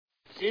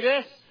See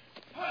this?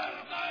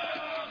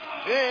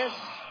 This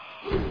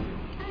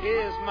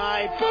is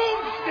my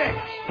boomstick.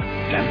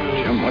 Damn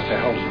it, Jim, what the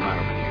hell's the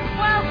matter with you?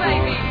 Well,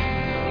 baby,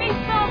 me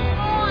so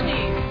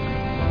horny.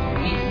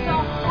 Me so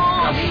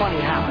horny. I'm funny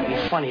how? I be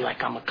funny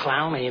like I'm a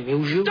clown. I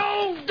amuse you.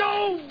 Don't.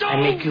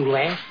 I make you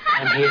laugh.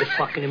 I'm here to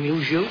fucking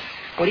amuse you.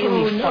 What do you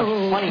mean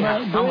funny how?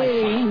 I'm like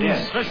funny.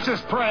 Yes, let's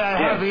just pray I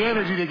have the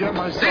energy to get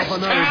myself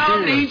another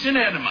Town beer. needs an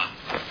enema.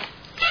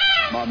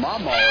 My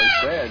mom always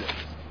said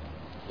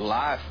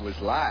life was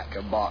like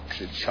a box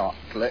of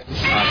chocolates. You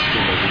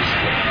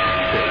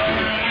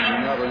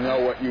never know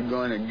what you're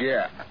going to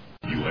get.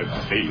 You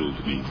have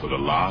failed me for the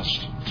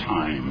last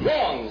time.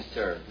 Wrong,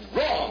 sir.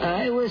 Wrong.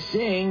 I was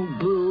saying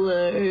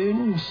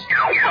balloons.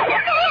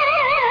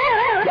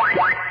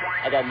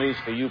 I got news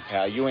for you,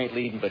 pal. You ain't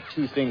leading but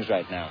two things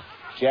right now.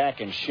 Jack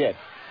and shit.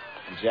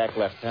 And Jack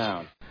left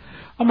town.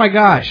 Oh my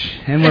gosh,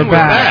 and we're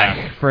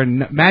back for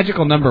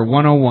magical number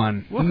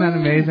 101. Woo-hoo. Isn't that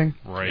amazing?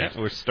 Right. Yeah,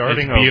 we're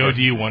starting it's over.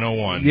 BOD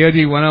 101.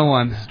 BOD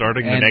 101.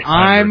 Starting and the next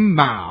I'm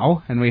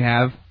Mao, and we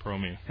have...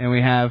 Promi. And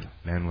we have...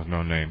 Man with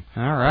no name.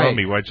 All right.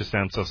 Promi, why'd you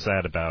sound so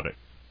sad about it?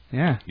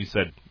 Yeah. You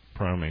said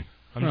Promi.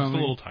 I'm just a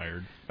little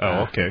tired.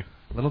 Oh, okay.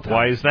 A little tired.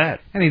 Why is that?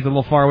 And he's a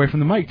little far away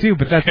from the mic, too,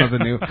 but that's nothing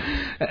new.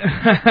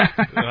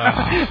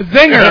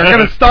 Zinger! We're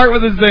going to start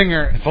with a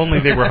zinger. If only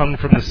they were hung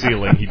from the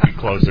ceiling, he'd be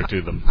closer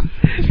to them.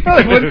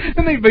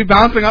 And they'd be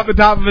bouncing up the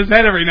top of his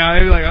head every now and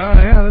then. He'd be like, oh,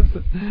 yeah,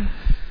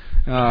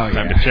 that's...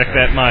 Time to check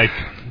that mic.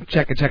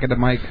 Check it, the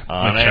mic.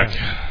 On air.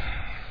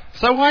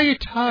 So why are you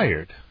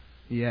tired?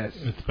 Yes.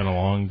 It's been a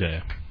long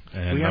day.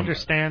 And we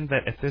understand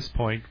that at this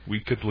point we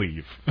could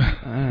leave.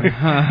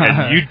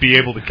 And you'd be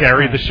able to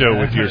carry the show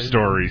with your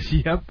stories.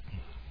 Yep.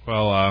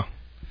 Well,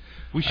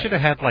 we should have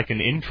had like an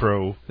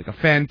intro. Like a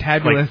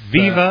fantabulous... Like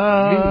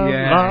Viva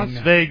Las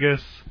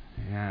Vegas.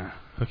 Yeah.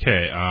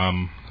 Okay,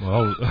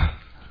 well...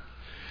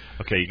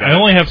 Okay, I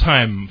only have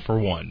time for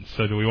one,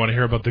 so do we want to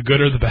hear about the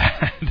good or the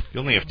bad? You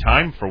only have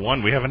time for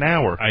one. We have an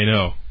hour. I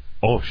know.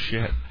 Oh,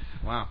 shit.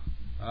 Wow.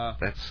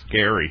 That's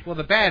scary. Well,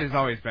 the bad is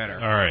always better.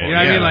 All right. You know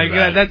what I mean? Like,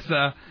 that's...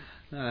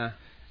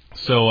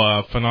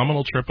 So,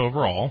 phenomenal trip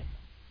overall.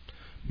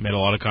 Made a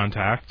lot of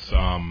contacts.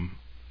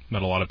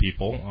 Met a lot of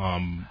people.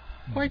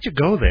 Why'd you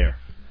go there?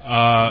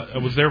 I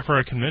was there for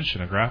a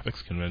convention, a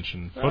graphics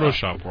convention,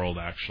 Photoshop World,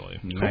 actually.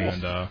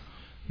 Nice. And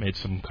made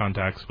some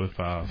contacts with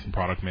some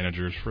product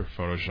managers for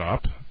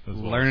Photoshop.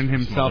 Learning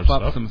himself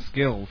up some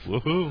skills.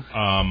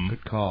 Woohoo.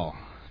 Good call.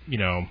 You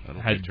know,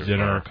 had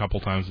dinner a couple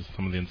times with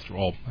some of the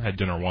had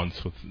dinner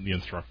once with the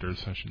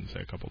instructors. I shouldn't say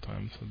a couple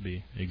times. I'd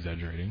be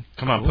exaggerating.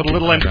 Come on, put a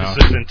little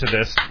emphasis into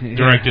this.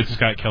 Directed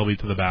Scott Kelby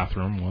to the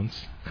bathroom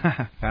once.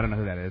 I don't know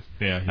who that is.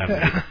 Yeah, he's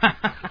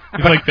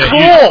like that.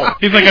 Cool.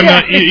 He's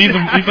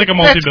like a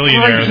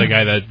multi-billionaire, the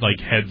guy that like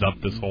heads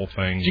up this whole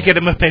thing. Did you get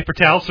him a paper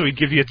towel so he'd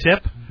give you a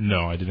tip?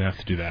 No, I didn't have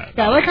to do that.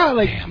 Yeah, I like how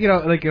you know,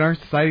 like in our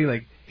society,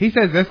 like. He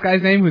says this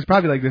guy's name, who's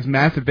probably like this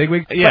massive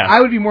bigwig. Yeah. But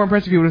I would be more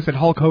impressed if he would have said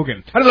Hulk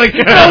Hogan. I'd be like,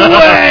 no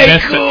way,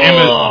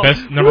 cool.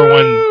 Best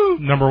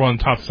number one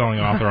top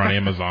selling author on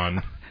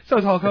Amazon. So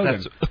is Hulk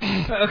Hogan.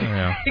 Okay.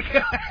 Yeah.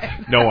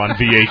 No, on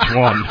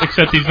VH1.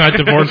 Except he's not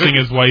divorcing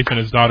his wife, and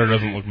his daughter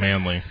doesn't look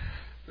manly.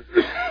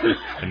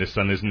 And his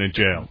son isn't in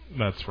jail.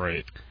 That's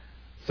right.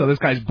 So this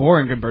guy's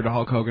boring compared to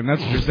Hulk Hogan. That's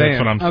what you're saying.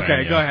 That's what I'm saying.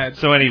 Okay, yeah. go ahead.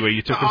 So anyway,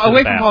 you took him to away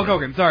the from bathroom. Hulk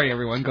Hogan. Sorry,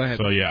 everyone. Go ahead.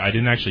 So yeah, I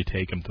didn't actually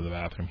take him to the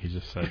bathroom. He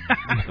just said.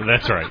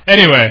 That's right.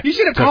 Anyway, you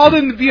should have called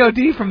in the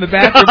VOD from the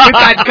bathroom with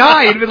that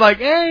guy and been like,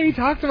 "Hey,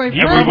 talk to my friend."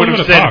 Yeah, we would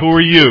have said, "Who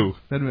are you?"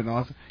 That'd have been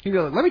awesome. He'd be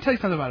like, "Let me tell you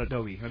something about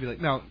Adobe." I'd be like,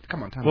 "No,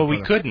 come on, time." Well,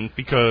 we couldn't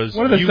because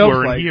you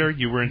weren't here.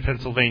 You were in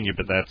Pennsylvania,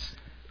 but that's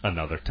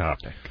another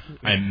topic.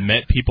 I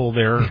met people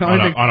there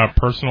on a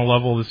personal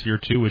level this year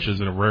too, which is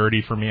a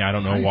rarity for me. I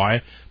don't know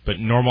why, but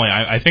normally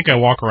I think I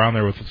walk around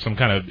there with some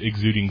kind of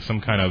exuding some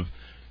kind of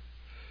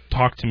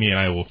talk to me and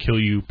I will kill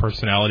you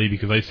personality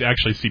because I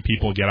actually see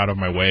people get out of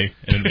my way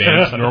in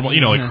advance. Normal,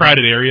 you know, like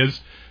crowded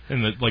areas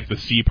and the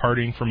sea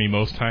parting for me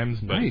most times.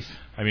 But nice.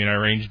 I mean, I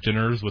arranged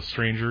dinners with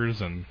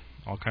strangers and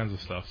all kinds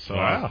of stuff. So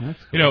wow.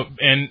 You know,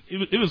 and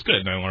it was good.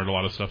 And I learned a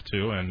lot of stuff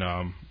too, and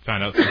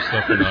found out some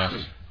stuff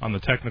on the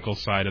technical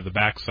side of the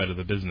back side of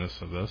the business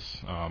of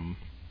this.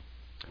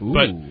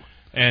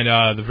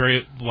 The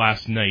very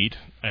last night,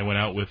 I went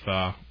out with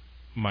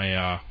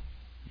my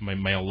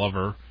male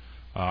lover.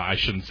 I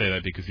shouldn't say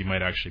that because he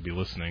might actually be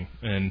listening.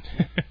 And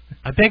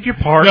I beg your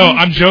pardon. No,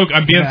 I'm joking.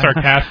 I'm being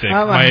sarcastic.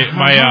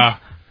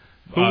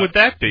 Who would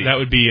that be? That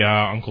would be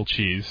Uncle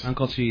Cheese.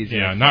 Uncle Cheese.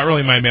 Yeah, not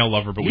really my male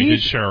lover, but we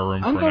did share a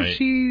room for a night. Uncle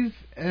Cheese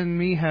and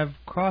me have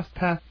crossed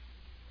paths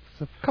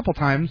a couple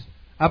times.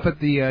 Up at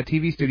the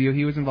TV studio,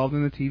 he was involved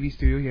in the TV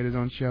studio. He had his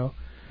own show.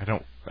 I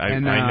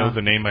know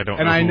the name. I don't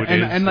know who it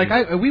is.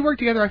 And we worked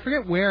together. I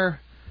forget where.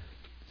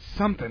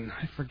 Something.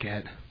 I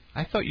forget.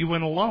 I thought you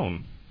went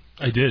alone.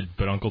 I did,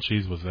 but Uncle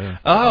Cheese was there.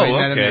 Oh,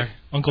 okay.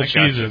 Uncle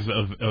Cheese is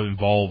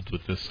involved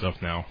with this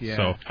stuff now, yeah.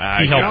 So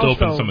he helped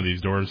open some of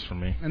these doors for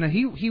me. And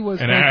he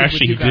was. And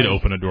actually, he did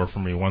open a door for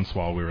me once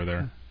while we were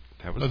there.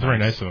 That was very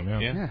nice of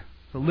him. Yeah.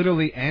 So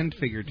literally and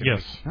figuratively.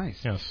 Yes.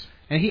 Nice. Yes.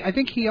 And I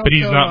think he also... But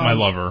he's not my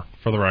lover,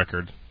 for the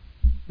record.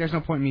 There's no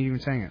point in me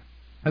even saying it.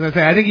 As I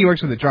say, I think he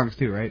works with the drunks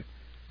too, right?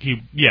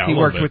 He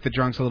worked with the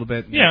drunks a little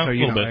bit. Yeah, so, a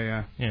little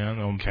bit. Yeah,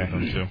 no, okay.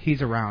 Too.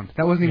 He's around.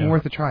 That wasn't even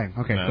worth a trying.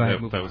 Okay, no, go ahead.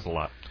 That was a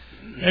lot.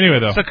 Anyway,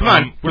 though. So come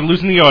on, we're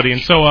losing the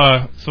audience. So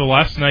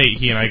last night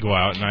he and I go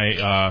out, and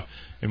I...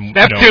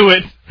 Step to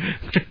it!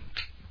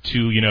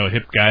 Two,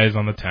 hip guys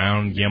on the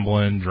town,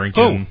 gambling,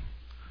 drinking.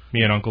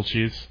 Me and Uncle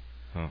Cheese.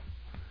 Oh.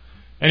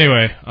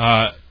 Anyway,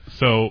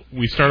 so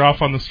we start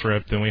off on the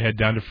Strip, then we head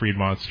down to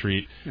Fremont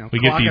Street. We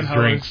get these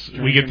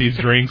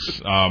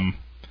drinks.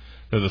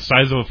 They're the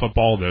size of a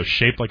football. They're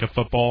shaped like a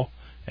football.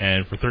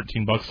 And for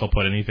 $13, they'll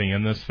put anything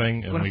in this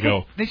thing, and we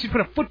go. They should put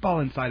a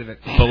football inside of it.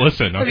 But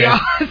listen, okay.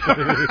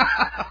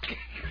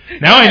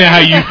 Now I know how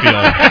you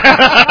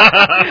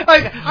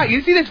feel.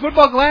 You see this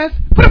football glass?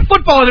 Put a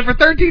football in it for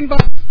 $13. That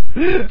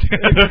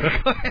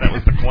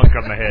was the clunk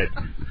on the head.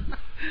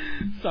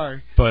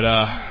 Sorry. But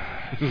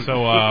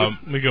so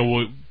we go.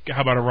 Well,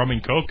 how about a rum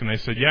and coke? And they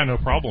said, yeah, no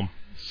problem.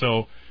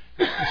 So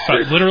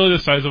literally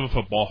the size of a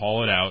football,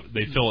 haul it out.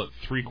 They fill it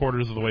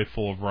 3/4 of the way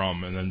full of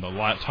rum, and then the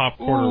top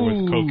quarter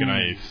with Coke and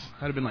ice.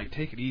 That'd have been like,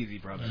 take it easy,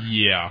 brother.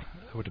 Yeah,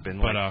 it would have been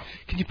like,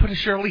 can you put a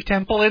Shirley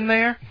Temple in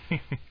there?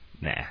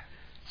 Nah.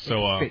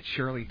 So fit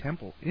Shirley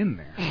Temple in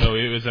there. So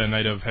it was a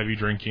night of heavy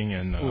drinking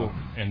and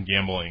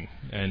gambling,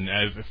 and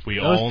if we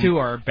those two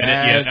are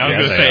bad. I was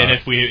going to say, and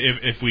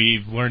if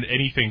we've learned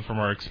anything from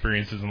our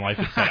experiences in life,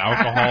 it's that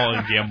alcohol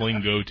and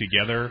gambling go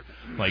together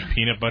like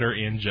peanut butter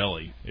and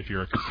jelly. If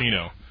you're a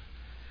casino.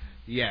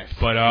 Yes,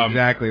 but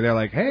exactly. They're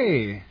like,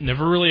 hey.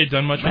 Never really had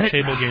done much with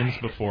table games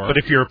before. But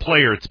if you're a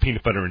player, it's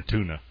peanut butter and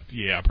tuna.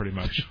 Yeah, pretty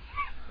much.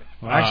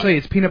 Well, actually,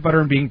 it's peanut butter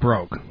and being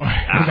broke.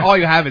 Because all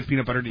you have is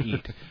peanut butter to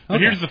eat.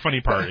 But here's the funny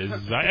part: is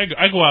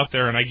I go out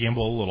there and I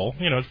gamble a little,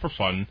 it's for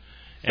fun,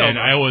 and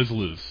I always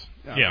lose.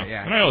 Okay,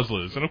 yeah, and I always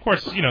lose. And of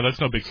course,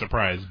 that's no big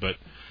surprise. But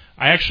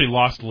I actually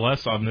lost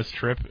less on this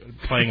trip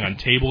playing on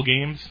table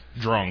games,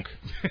 drunk.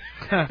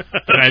 Then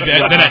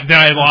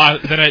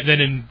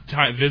in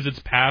visits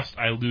past,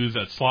 I lose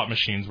at slot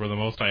machines, where the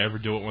most I ever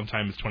do at one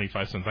time is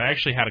 25 cents. I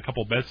actually had a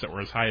couple bets that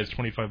were as high as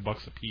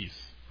 $25 a piece.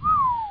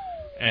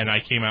 And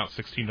I came out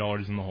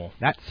 $16 in the hole.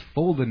 That's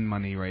folding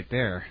money right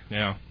there.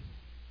 Yeah.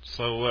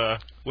 So,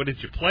 what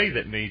did you play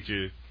that made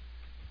you...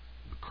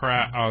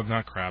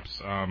 not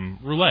craps.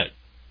 Roulette.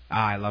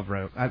 I love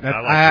roulette.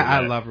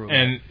 I love roulette.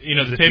 And,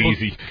 the table...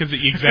 easy.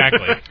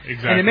 Exactly.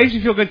 And it makes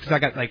me feel good because I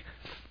got,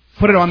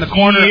 put it on the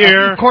corner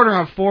here. Corner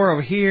of 4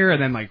 over here,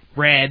 and then,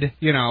 red,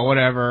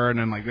 whatever, and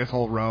then, this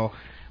whole row.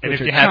 And if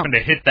you happen to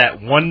hit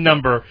that one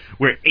number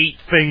where 8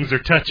 things are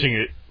touching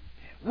it,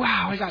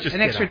 wow, I got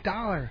an extra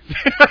 $1.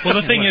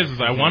 Well, the thing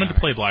is I wanted to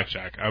play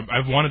blackjack.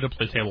 I've wanted to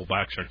play table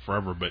blackjack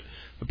forever, but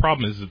the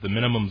problem is that the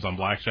minimums on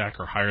blackjack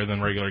are higher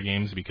than regular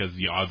games because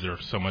the odds are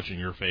so much in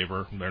your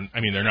favor. They're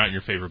not in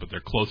your favor, but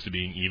they're close to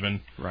being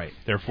even. Right.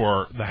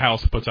 Therefore, the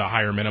house puts a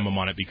higher minimum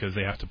on it because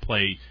they have to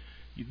play.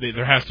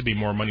 There has to be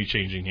more money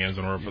changing hands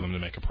in order for them to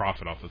make a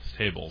profit off of the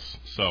tables.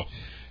 So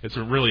it's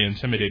really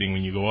intimidating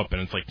when you go up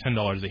and it's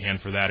 $10 a hand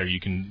for that, or you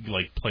can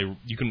play.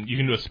 You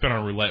can do a spin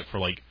on roulette for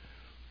 $4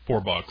 or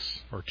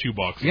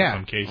 $2 in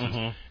some cases,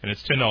 and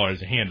it's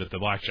 $10 a hand at the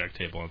blackjack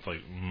table. And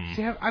it's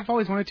See, I've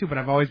always wanted to, but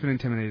I've always been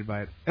intimidated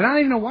by it, and I don't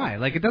even know why.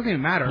 It doesn't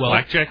even matter. Well,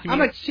 blackjack.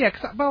 I'm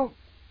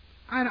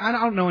I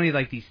don't know any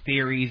of these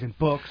theories and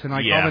books and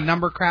all the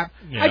number crap.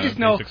 Yeah, I just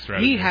know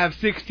he have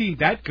 16.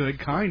 That good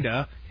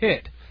kinda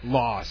hit.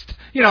 Lost.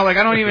 I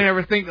don't even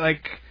ever think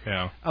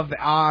of the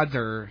odds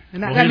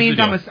and that means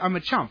I'm a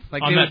chump.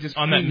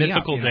 On that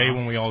mythical day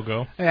when we all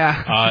go.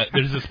 Yeah.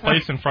 There's this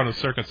place in front of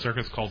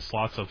Circus called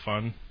Slots O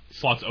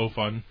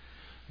Fun,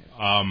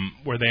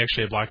 where they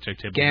actually have blackjack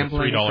tables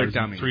Gambling for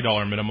 $3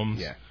 minimums.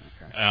 Yeah.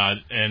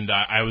 Okay. And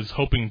I was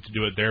hoping to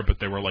do it there, but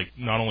there were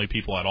not only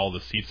people at all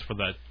the seats for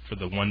the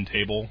one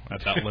table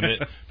at that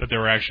limit, but there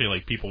were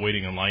actually people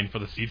waiting in line for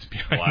the seats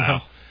behind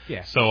them.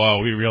 Yeah. So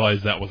we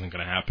realized that wasn't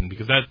going to happen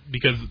because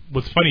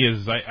what's funny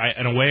is I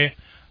in a way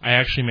I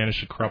actually managed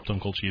to corrupt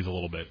Uncle Cheese a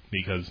little bit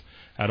because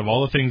out of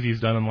all the things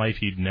he's done in life,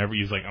 he's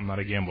like, I'm not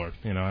a gambler.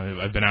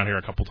 I've been out here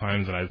a couple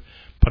times and I've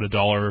put $1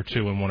 or $2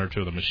 in 1 or 2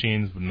 of the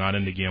machines, but not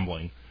into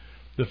gambling.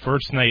 The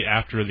first night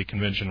after the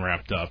convention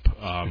wrapped up,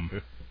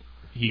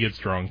 he gets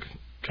drunk,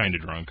 kind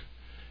of drunk.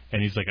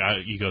 And he's like,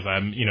 I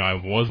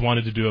was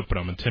wanted to do it, but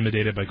I'm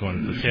intimidated by going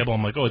up to the table.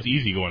 I'm like, oh, it's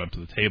easy going up to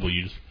the table.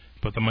 You just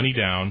put the money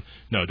down.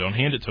 No, don't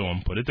hand it to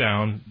them. Put it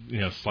down.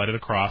 Slide it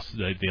across.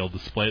 They'll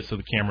display it so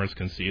the cameras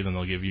can see. Then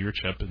they'll give you your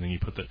chip, and then you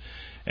put the.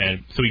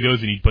 And so he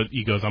goes and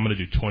he goes, I'm going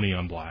to do 20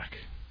 on black.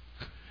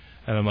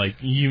 And I'm like,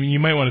 you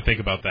might want to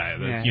think about that.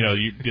 Yeah.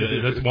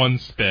 That's one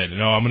spin.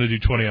 No, I'm going to do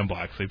 20 on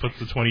black. So he puts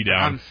the 20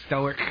 down. I'm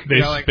stoic.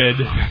 They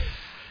spin, and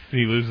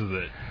he loses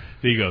it.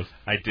 He goes,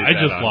 I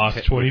just lost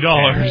 $20.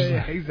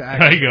 Yeah,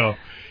 exactly. I go,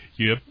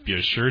 yep,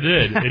 you sure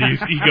did. And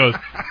he goes,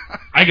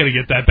 I got to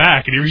get that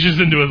back. And he reaches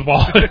into his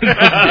wallet and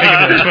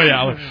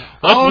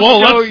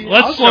 $20.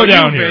 Let's slow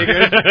down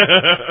here.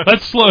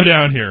 Let's slow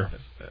down here.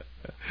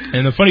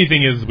 And the funny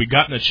thing is, we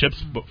got the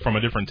chips from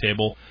a different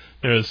table.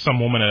 There was some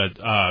woman at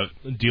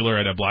a dealer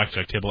at a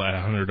blackjack table at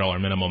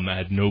 $100 minimum that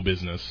had no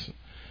business.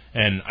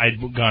 And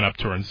I'd gone up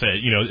to her and said,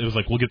 you know, it was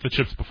like, we'll get the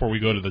chips before we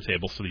go to the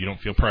table so that you don't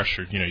feel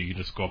pressured. You know, you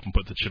can just go up and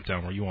put the chip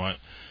down where you want.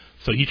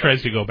 So he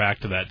tries to go back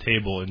to that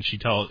table, and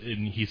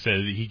he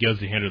says he goes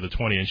to hand her the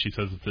 20, and she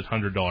says it's a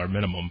 $100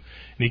 minimum.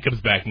 And he comes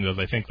back and goes,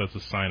 I think that's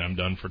a sign I'm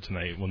done for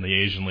tonight when the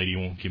Asian lady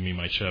won't give me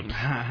my chips.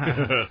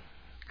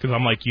 Because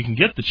I'm like, you can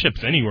get the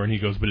chips anywhere, and he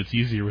goes, but it's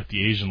easier with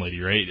the Asian lady,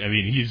 right? I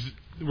mean,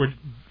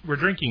 we're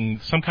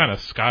drinking some kind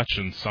of scotch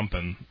and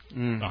something.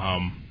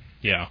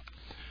 Yeah.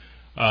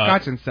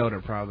 Scotch and soda,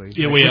 probably.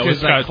 Yeah, well, yeah, it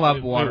was like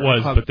club water. It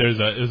was, but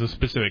it was a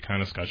specific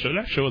kind of scotch. It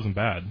actually wasn't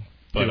bad.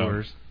 But,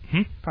 Doers.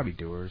 Probably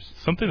Doers.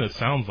 Something that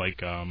sounds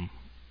like, I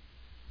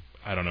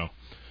don't know.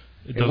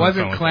 It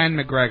wasn't Clan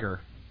McGregor.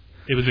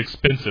 It was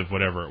expensive,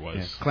 whatever it was.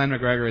 Yes, Clan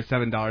McGregor is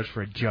 $7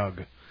 for a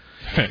jug.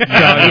 So,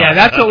 yeah,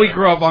 that's what we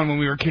grew up on when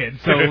we were kids.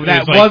 So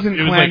that wasn't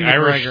it was Clan like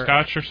McGregor. Irish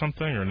Scotch or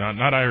something, or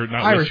not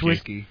Irish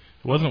whiskey.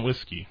 It wasn't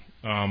whiskey.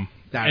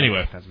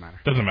 Anyway,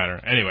 doesn't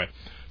matter. Anyway,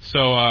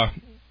 so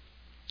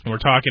we're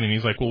talking, and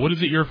he's like, "Well, what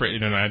is it you're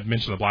afraid?" And I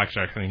mentioned the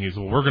blackjack thing. He's,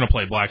 "Well, we're going to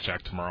play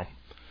blackjack tomorrow."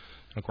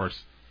 Of course,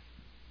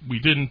 we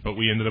didn't, but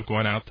we ended up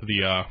going out to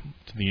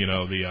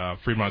the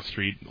Fremont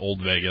Street,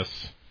 Old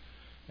Vegas,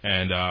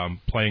 and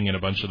playing in a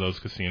bunch of those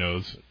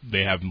casinos.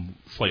 They have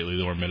slightly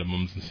lower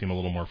minimums and seem a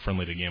little more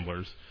friendly to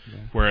gamblers. Yeah.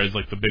 Whereas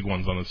like the big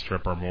ones on the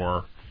Strip are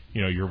more,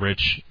 you know, you're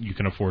rich, you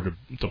can afford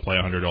to play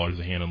 $100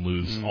 a hand and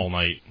lose all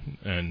night,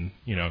 and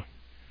you know.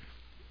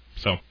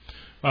 So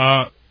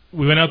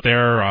we went out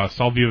there,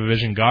 saw Viva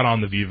Vision, got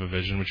on the Viva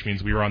Vision, which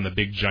means we were on the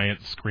big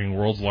giant screen,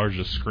 world's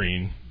largest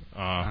screen.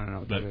 I don't know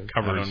what that is.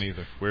 covers. I don't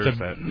either. Where is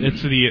that?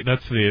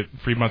 That's the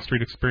Fremont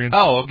Street Experience.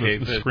 Oh, okay.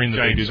 The screen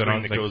that they do that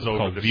on, that goes over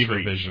called the Viva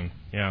street. Vision.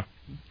 Yeah.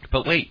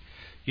 But wait,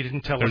 you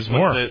didn't tell There's us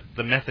more. what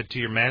the method to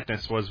your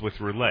madness was with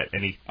roulette.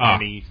 Any?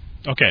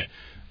 Okay.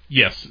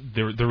 Yes,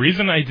 the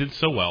reason I did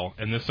so well,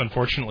 and this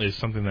unfortunately is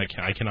something that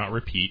I cannot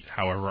repeat.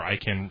 However, I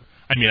can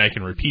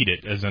repeat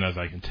it as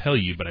I can tell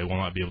you, but I will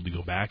not be able to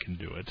go back and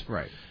do it.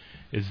 Right.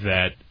 Is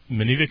that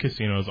many of the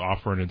casinos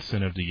offer an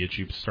incentive to get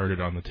you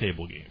started on the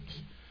table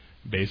games.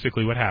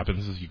 Basically, what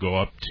happens is you go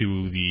up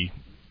to the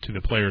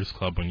Players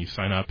Club when you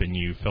sign up, and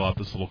you fill out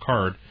this little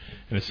card,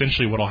 and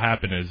essentially what will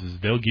happen is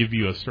they'll give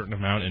you a certain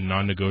amount in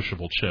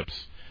non-negotiable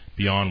chips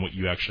beyond what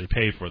you actually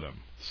pay for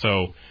them.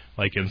 So,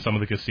 like in some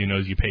of the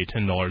casinos, you pay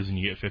 $10 and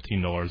you get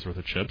 $15 worth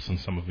of chips, and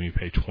some of them you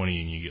pay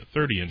 $20 and you get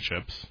 $30 in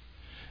chips.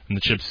 And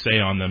the chips say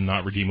on them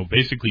not redeemable.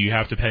 Basically, you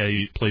have to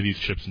play these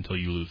chips until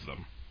you lose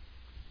them.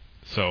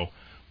 So,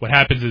 what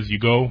happens is you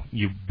go,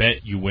 you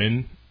bet, you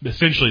win.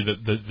 Essentially,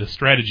 the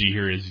strategy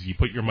here is you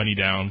put your money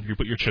down, you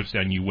put your chips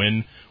down, you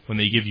win. When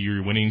they give you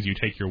your winnings, you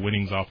take your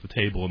winnings off the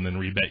table and then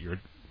rebet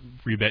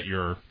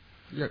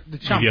the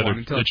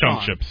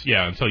chump chips,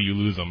 yeah, until you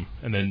lose them,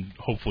 and then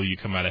hopefully you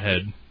come out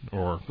ahead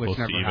or which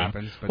close to even.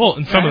 Happens, well,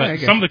 in some of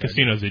the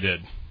casinos they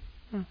did,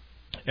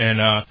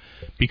 and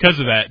because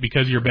of that,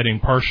 because you're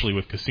betting partially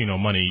with casino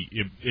money,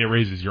 it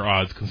raises your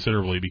odds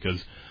considerably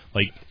because,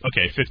 like,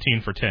 okay,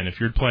 15 for 10. If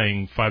you're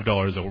playing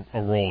 $5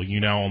 a roll, you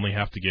now only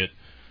have to get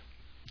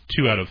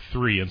 2 out of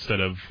 3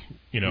 instead of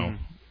 1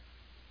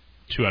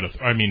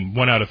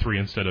 out of 3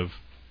 instead of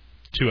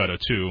 2 out of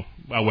 2.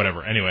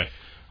 Whatever. Anyway.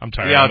 I'm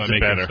tired. The odds are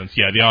better. Sense.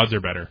 Yeah, the odds are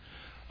better.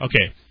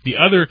 Okay. The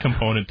other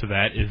component to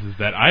that is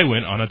that I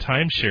went on a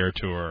timeshare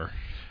tour.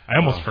 I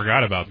almost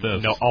forgot about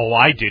this. No,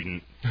 I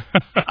didn't.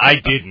 I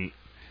didn't.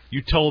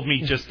 You told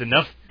me just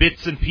enough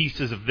bits and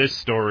pieces of this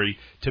story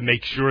to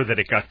make sure that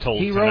it got told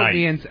he tonight. Wrote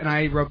me and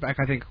I wrote back,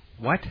 I think,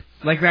 what?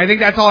 Like, I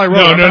think that's all I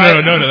wrote.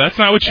 No, that's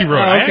not what you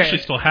wrote. Okay. I actually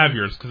still have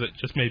yours because it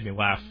just made me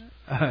laugh.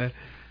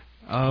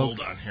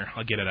 Hold on here.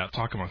 I'll get it out.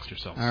 Talk amongst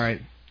yourselves. All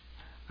right.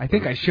 I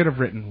think I should have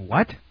written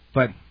what,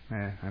 but...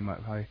 I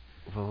might probably.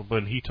 Well,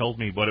 when he told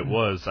me what it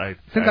was, I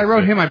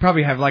wrote him, I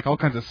probably have like all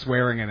kinds of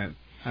swearing in it.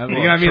 You know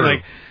what I mean?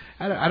 Like,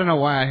 I don't know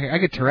why I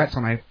get Tourette's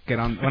when I get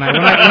on when I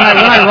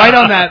write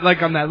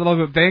on that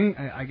little thing.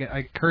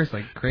 I curse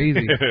like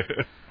crazy.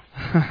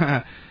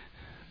 Yeah,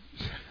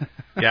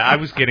 I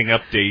was getting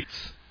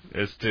updates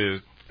as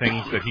to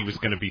things that he was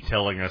going to be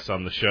telling us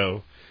on the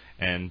show,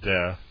 and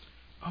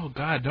oh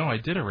God, no, I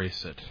did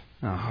erase it.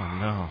 Oh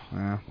no.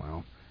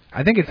 Well.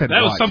 I think it said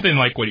that was something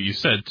like what you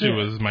said too.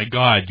 Was my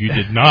God, you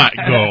did not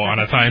go on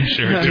a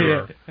timeshare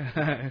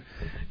tour.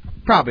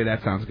 Probably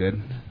that sounds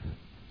good.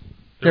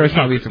 There was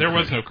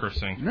no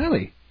cursing.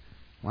 Really?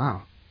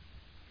 Wow.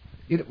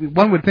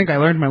 One would think I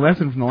learned my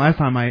lesson from the last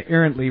time I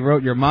errantly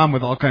wrote your mom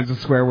with all kinds of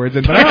swear words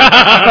in, but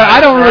I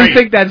don't really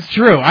think that's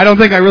true. I don't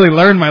think I really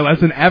learned my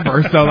lesson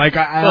ever. So like,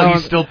 you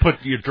still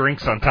put your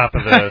drinks on top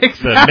of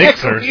the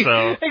mixer.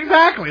 So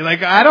exactly.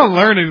 Like I don't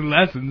learn any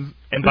lessons.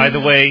 And by the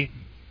way,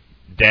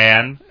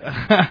 Dan,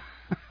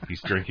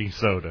 he's drinking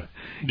soda.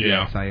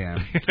 Yeah. Yes, I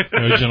am.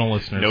 No gentle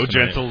listeners. No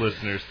gentle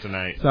listeners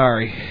tonight.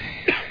 Sorry.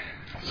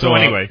 So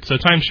anyway. So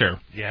timeshare.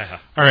 Yeah.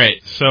 All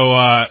right. So,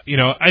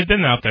 I've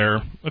been out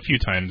there a few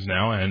times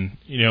now, and,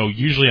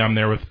 usually I'm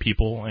there with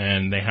people,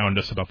 and they hound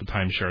us about the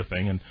timeshare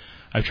thing, and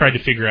I've tried to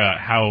figure out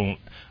how...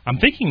 I'm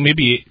thinking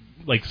maybe,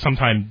 like,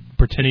 sometime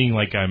pretending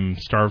like I'm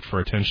starved for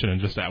attention and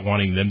just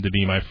wanting them to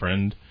be my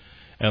friend.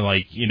 And,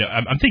 like,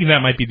 I'm thinking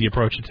that might be the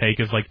approach to take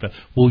is, like,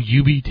 will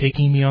you be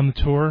taking me on the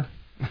tour?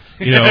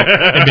 And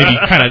maybe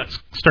kind of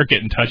start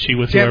getting touchy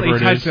with Gently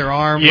whoever it is. touch their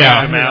arm.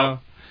 Yeah,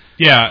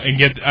 yeah,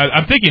 and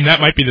I'm thinking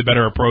that might be the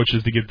better approach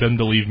is to get them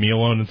to leave me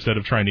alone instead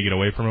of trying to get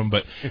away from them.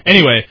 But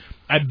anyway,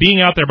 being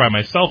out there by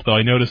myself, though,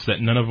 I noticed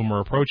that none of them were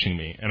approaching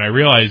me. And I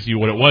realized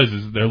what it was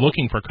is they're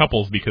looking for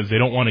couples because they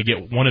don't want to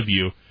get one of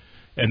you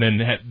and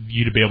then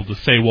you to be able to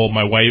say, well,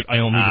 my wife, I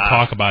don't need to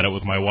talk about it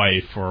with my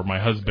wife or my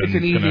husband. It's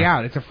an easy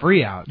out. It's a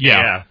free out.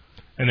 Yeah.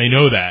 And they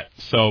know that.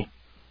 So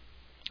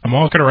I'm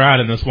walking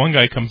around, and this one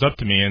guy comes up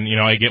to me, and,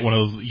 I get one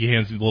of those, he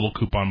hands me little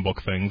coupon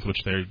book things,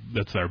 which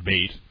that's their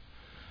bait.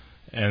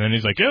 And then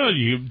he's like, do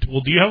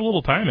you have a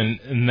little time?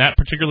 And that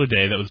particular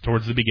day, that was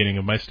towards the beginning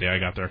of my stay, I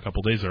got there a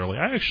couple days early.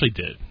 I actually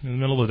did, in the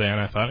middle of the day, and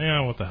I thought,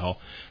 what the hell?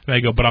 And I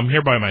go, but I'm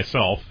here by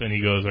myself. And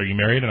he goes, are you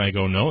married? And I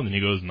go, no. And then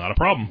he goes, not a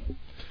problem.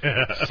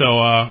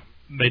 So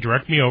they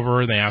direct me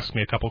over, and they ask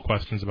me a couple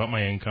questions about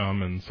my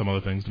income and some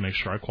other things to make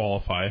sure I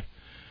qualify.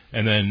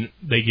 And then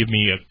they give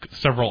me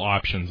several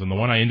options, and the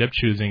one I end up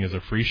choosing is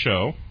a free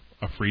show,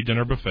 a free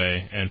dinner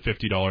buffet, and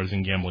 $50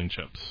 in gambling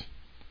chips.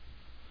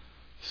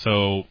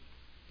 So...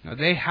 Now,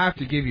 they have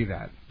to give you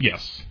that.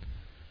 Yes.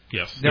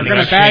 They're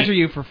going to badger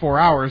you for 4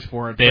 hours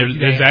for it.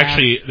 There's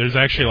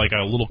actually like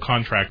a little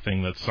contract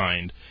thing that's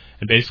signed.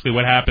 And basically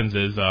what happens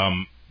is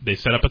they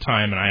set up a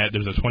time, and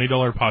there's a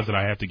 $20 deposit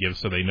I have to give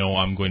so they know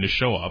I'm going to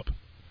show up.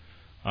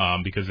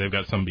 Because they've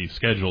got somebody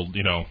scheduled,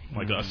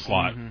 like a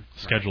slot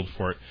scheduled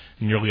for it.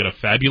 And you'll get a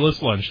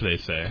fabulous lunch, they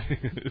say,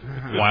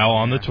 while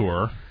on the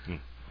tour.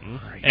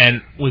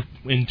 And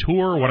in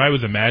tour, what I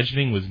was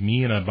imagining was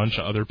me and a bunch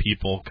of other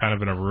people kind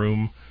of in a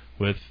room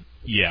with,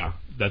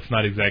 that's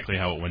not exactly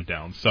how it went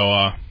down. So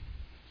I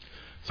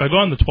go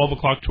on the 12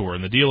 o'clock tour,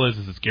 and the deal is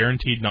it's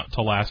guaranteed not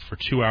to last for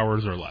 2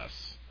 hours or less.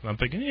 And I'm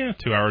thinking,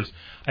 2 hours.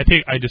 I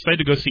decided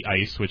to go see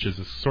Ice, which is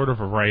a sort of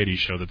a variety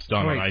show that's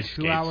done on ice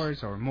skates. 2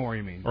 hours or more,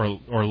 you mean?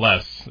 Or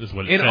less is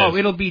what it says. Oh,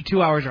 it'll be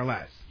 2 hours or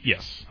less.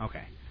 Yes.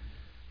 Okay.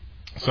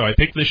 So I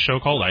picked this show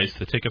called Ice.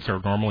 The tickets are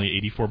normally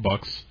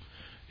 $84.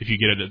 If you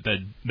get it at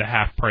the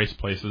half price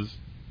places,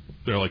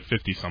 they're like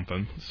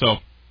 50-something. So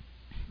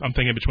I'm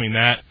thinking between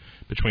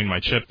my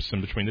chips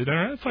and between the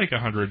dinner, it's like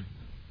 100.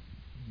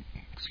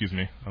 Excuse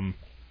me. I'm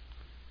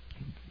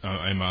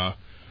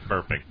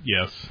perfect.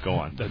 Yes. Go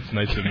on. That's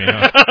nice of me.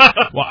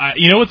 Huh? Well,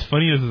 what's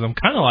funny is I'm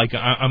kind of like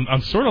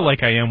I'm sort of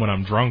like I am when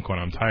I'm drunk when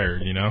I'm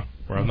tired.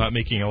 Where I'm not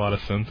making a lot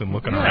of sense and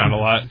looking around a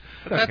lot.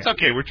 But that's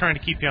okay. We're trying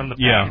to keep you on the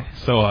path. Yeah.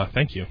 So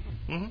thank you.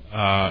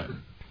 Mm-hmm.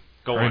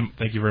 Go on.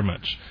 Thank you very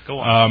much. Go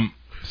on.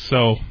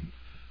 So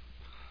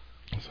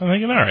I'm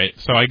thinking, all right.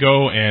 So I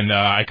go and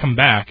I come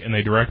back, and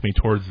they direct me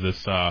towards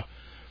this.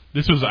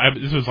 This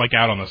was like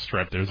out on the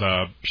strip. There's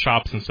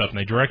shops and stuff, and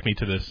they direct me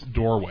to this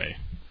doorway,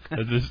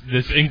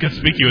 this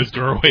inconspicuous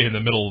doorway in the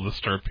middle of the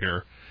strip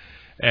here.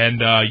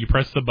 And you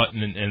press the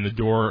button, and the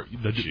door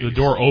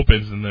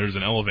opens, and there's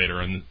an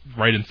elevator, and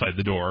right inside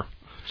the door.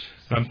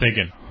 And I'm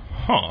thinking,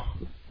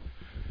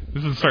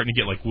 this is starting to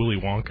get like Willy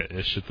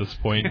Wonka-ish at this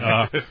point.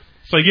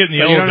 So I get in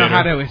the elevator. You don't know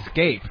how to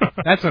escape.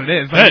 That's what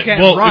it is. Like, you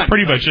can't run. It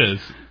pretty much is.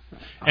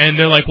 And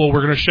they're like, well,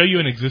 we're going to show you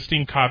an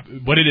existing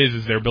What it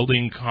is they're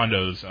building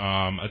condos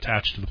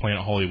attached to the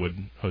Planet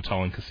Hollywood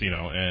Hotel and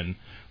Casino, and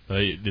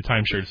the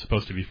timeshare is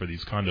supposed to be for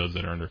these condos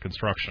that are under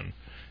construction.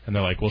 And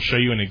they're like, we'll show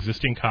you an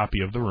existing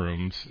copy of the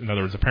rooms. In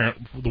other words,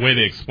 apparently, the way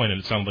they explained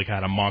it sounded like I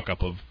had a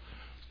mock-up of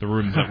the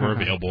rooms that were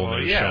available,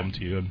 and they show them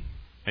to you.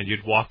 And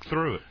you'd walk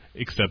through it.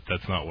 Except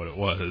that's not what it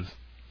was.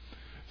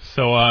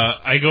 So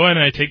I go in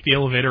and I take the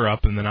elevator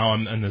up, and then now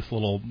I'm in this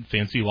little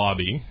fancy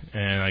lobby,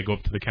 and I go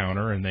up to the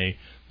counter, and they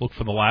look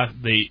for the last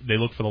they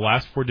look for the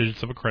last 4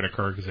 digits of a credit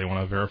card because they want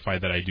to verify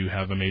that I do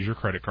have a major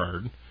credit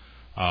card.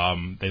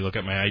 They look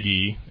at my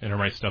ID, enter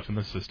my stuff in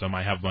the system.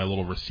 I have my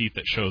little receipt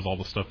that shows all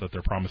the stuff that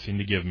they're promising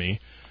to give me.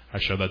 I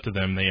show that to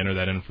them. They enter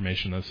that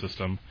information in the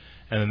system,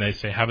 and then they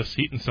say, "Have a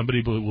seat, and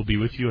somebody will be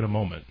with you in a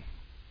moment."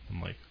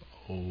 I'm like,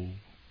 "Oh,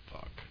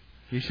 fuck."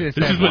 You should have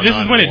this is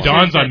when it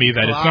dawns on me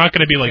that it's not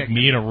going to be like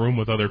me in a room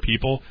with other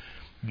people.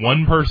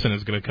 One person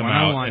is going to come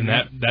out, and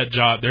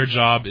their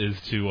job is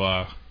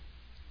to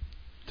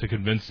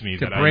convince me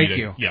that I need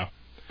you. Yeah.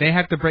 They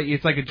have to break you.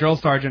 It's like a drill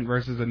sergeant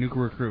versus a new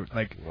recruit.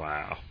 Like,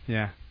 wow.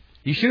 Yeah.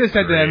 You should have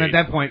said to them at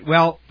that point,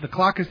 well, the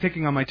clock is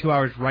ticking on my 2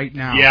 hours right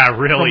now. Yeah,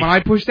 really. From when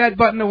I push that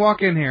button to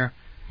walk in here,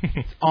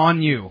 it's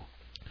on you.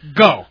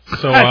 Go.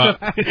 So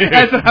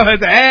that's what I was,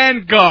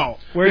 and go.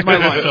 Where's my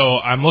lunch? So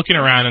I'm looking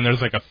around, and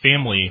there's like a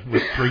family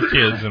with 3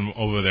 kids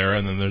over there,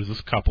 and then there's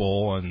this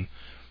couple, and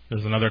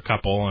there's another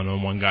couple, and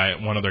then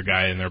one other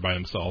guy in there by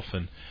himself,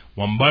 and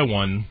one by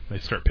one, they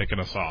start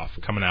picking us off,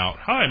 coming out.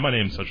 Hi, my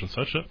name's such and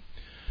such.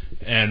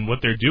 And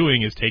what they're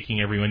doing is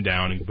taking everyone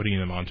down and putting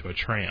them onto a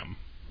tram.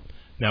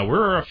 Now,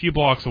 we're a few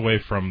blocks away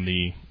from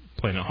the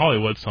Planet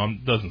Hollywood, so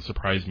it doesn't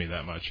surprise me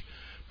that much.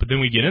 But then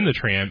we get in the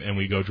tram, and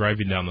we go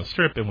driving down the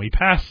strip, and we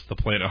pass the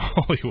Planet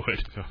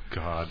Hollywood. Oh,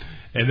 God.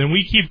 And then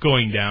we keep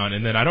going down,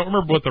 and then I don't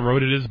remember what the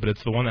road it is, but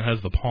it's the one that has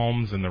the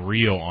palms and the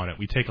Rio on it.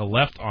 We take a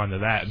left onto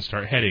that and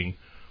start heading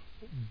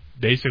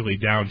basically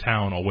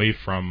downtown away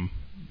from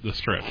the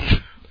strip.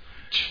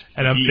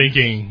 And I'm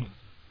thinking,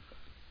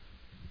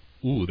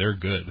 ooh, they're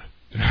good.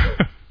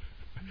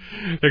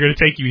 They're going to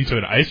take you to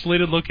an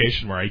isolated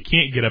location where I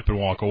can't get up and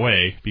walk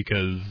away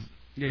because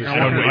I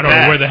don't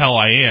know where the hell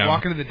I am.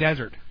 Walk into the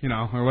desert,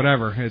 or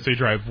whatever. So you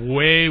drive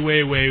way,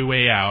 way, way,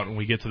 way out, and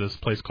we get to this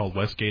place called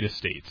Westgate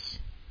Estates,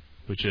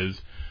 which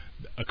is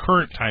a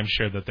current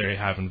timeshare that they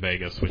have in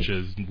Vegas, which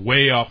is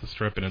way off the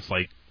strip, and it's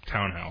like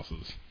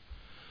townhouses.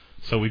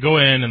 So we go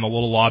in the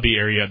little lobby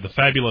area. The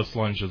fabulous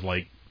lunch is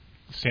like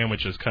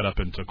sandwiches cut up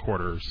into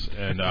quarters,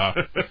 and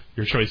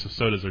your choice of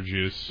sodas or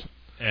juice.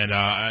 And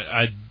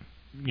I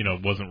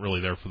wasn't really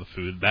there for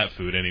that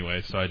food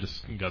anyway, so I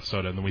just got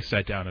soda, and then we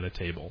sat down at a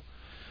table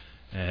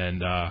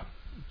and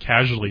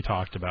casually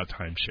talked about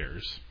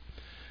timeshares.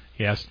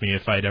 He asked me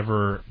if I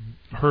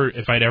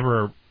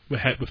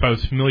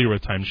was familiar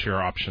with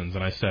timeshare options,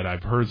 and I said,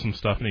 I've heard some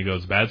stuff, and he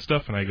goes, bad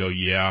stuff? And I go,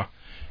 yeah.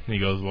 And he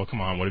goes, well,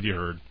 come on, what have you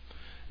heard?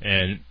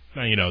 And,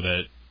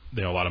 that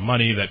they have a lot of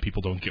money, that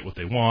people don't get what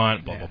they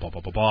want, blah, blah, blah,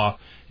 blah, blah, blah.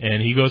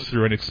 And he goes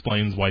through and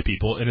explains why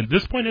people, and at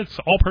this point it's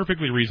all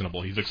perfectly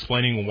reasonable. He's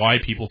explaining why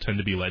people tend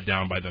to be let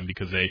down by them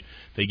because they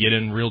get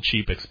in real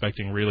cheap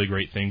expecting really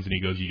great things, and he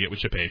goes, you get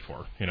what you pay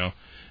for,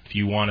 If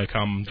you want to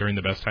come during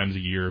the best times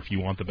of year, if you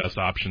want the best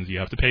options, you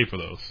have to pay for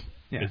those.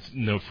 Yeah. It's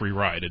no free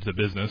ride. It's a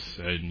business,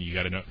 and you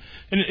got to know.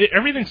 And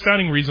everything's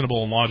sounding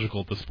reasonable and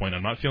logical at this point.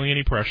 I'm not feeling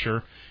any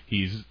pressure.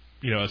 He's,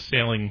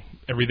 assailing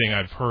everything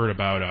I've heard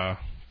about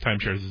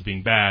timeshares as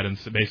being bad, and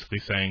so basically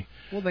saying,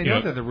 well, they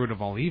know they're the root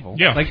of all evil.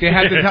 Yeah, like they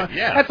had to tell.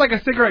 Yeah. That's like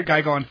a cigarette guy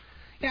going,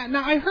 yeah.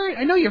 Now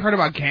I know you've heard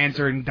about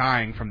cancer and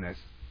dying from this,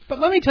 but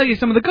let me tell you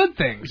some of the good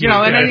things.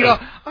 And then you go,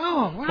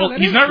 oh, wow. Well,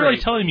 he's not really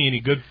telling me any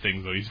good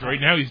things though.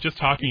 Right now he's just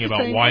talking about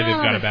saying, why they've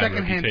got a bad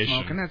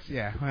reputation. Smoke, and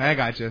I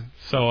got you.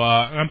 So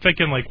I'm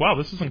thinking like, wow,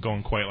 this isn't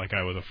going quite like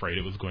I was afraid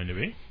it was going to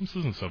be. This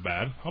isn't so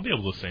bad. I'll be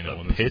able to say no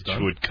when this is done.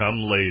 The pitch would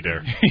come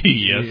later.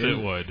 Yes, it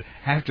would.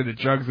 After the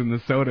drugs and the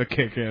soda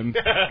kick in.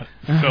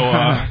 So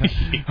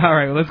all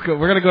right, let's go.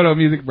 We're gonna go to a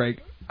music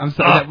break. I'm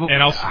sorry,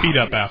 and I'll speed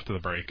up after the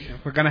break.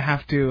 We're gonna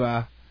have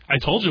to. I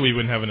told you we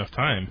wouldn't have enough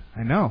time.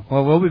 I know.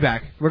 Well, we'll be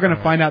back. We're going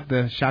to find out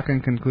the shotgun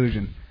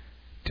conclusion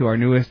to our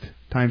newest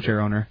timeshare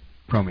owner,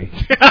 Promi.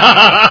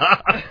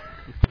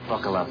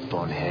 Buckle up,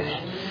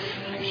 bonehead,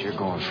 because you're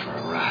going for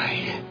a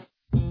ride.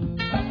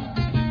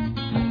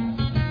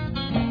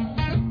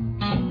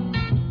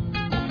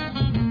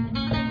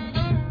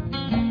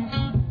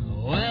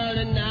 Well,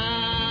 the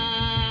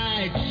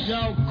night's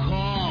so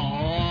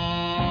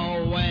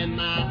cold when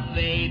my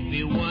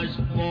baby was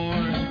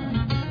born.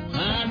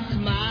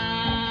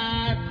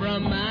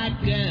 My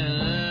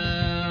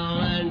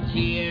girl, and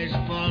tears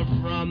fall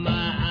from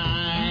my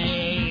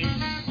eyes.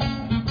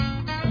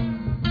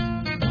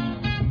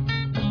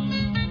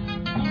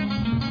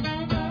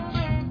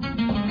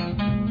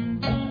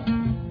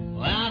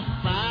 A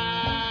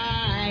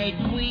fight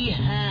we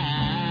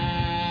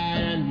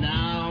had, and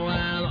now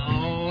I'm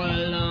all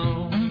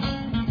alone.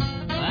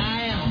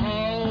 I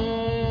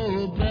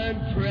hope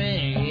and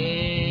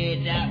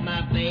pray that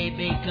my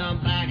baby come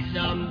back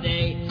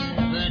someday,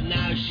 but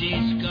now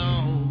she's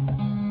gone.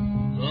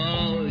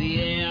 Oh,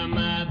 yeah,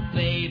 my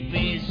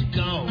baby's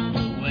gone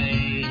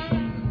away.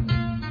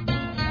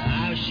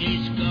 Now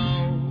she's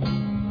gone.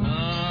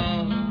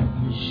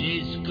 Oh,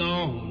 she's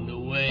gone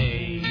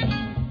away.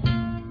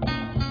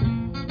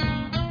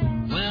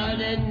 Well,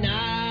 the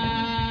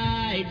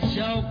night's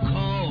so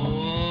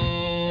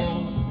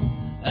cold,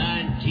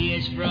 and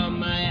tears from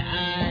my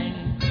eyes.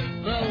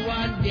 But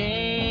one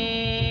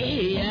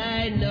day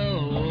I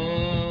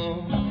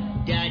know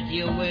that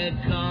you will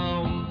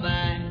come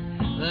back.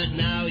 But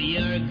now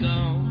you're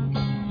gone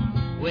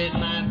with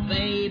my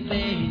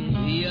baby,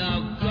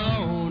 you're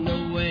gone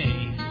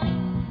away.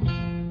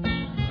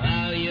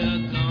 Now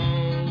you're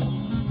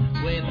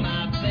gone with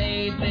my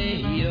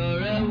baby,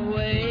 you're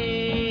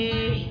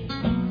away.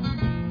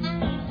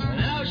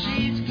 Now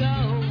she's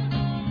gone,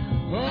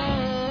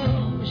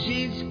 oh,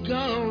 she's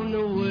gone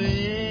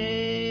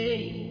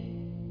away.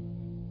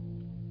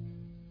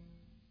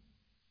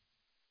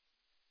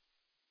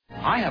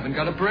 I haven't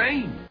got a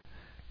brain.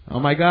 Oh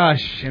my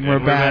gosh, and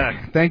we're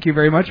back. Thank you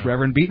very much,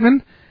 Reverend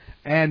Beatman.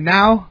 And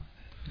now,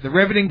 the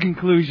riveting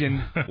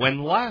conclusion.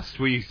 When last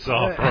we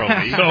saw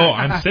Promi. So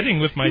I'm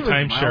sitting with my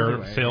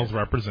timeshare sales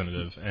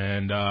representative,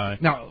 and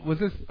now, was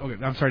this,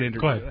 okay, I'm sorry to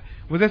interrupt. Go ahead.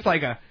 Was this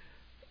like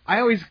I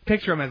always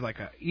picture them as like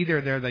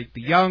either they're like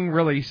the young,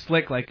 really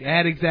slick, like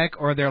ad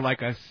exec, or they're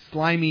like a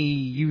slimy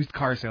used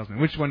car salesman.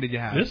 Which one did you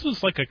have? This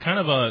was like a kind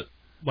of a,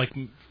 like,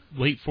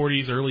 late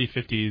 40s, early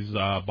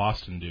 50s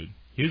Boston dude.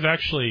 He was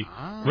actually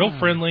real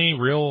friendly,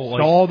 real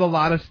like sold a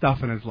lot of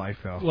stuff in his life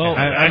though. Well,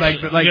 I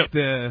actually,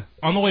 the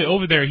on the way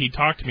over there, he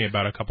talked to me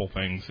about a couple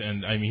things,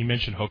 and I mean, he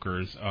mentioned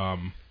hookers.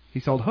 He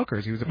sold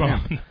hookers. He was a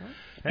pimp.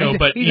 No,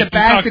 but he's a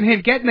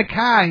bastard. Get in the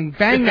car and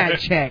bang that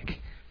chick.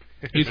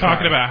 He was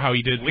talking about how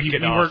he did.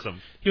 Wicked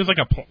awesome. He was like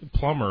a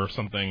plumber or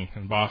something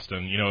in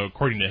Boston, you know,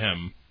 according to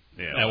him.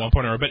 Yeah. At one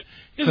point or other, but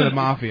he was the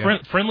mafia.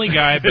 Friendly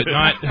guy, but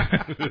not.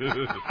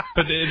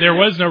 But there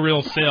was no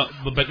real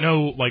but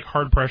no like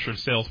hard pressure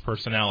sales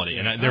personality,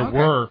 and there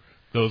were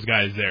those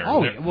guys there.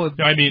 Oh,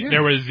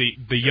 there was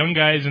the young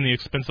guys in the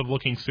expensive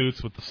looking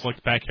suits with the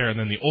slicked back hair, and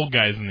then the old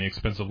guys in the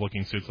expensive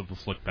looking suits with the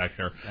slicked back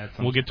hair.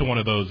 We'll get to one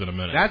of those in a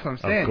minute. That's what I'm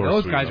saying.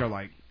 Those guys are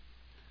like.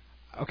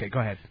 Okay, go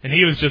ahead. And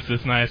he was just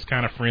this nice,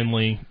 kind of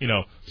friendly, you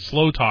know,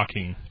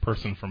 slow-talking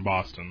person from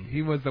Boston.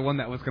 He was the one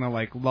that was going to,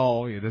 like,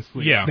 lull you this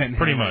week. Yeah,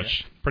 pretty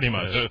much.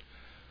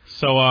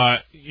 So,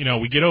 you know,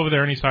 we get over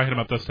there, and he's talking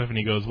about this stuff, and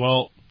he goes,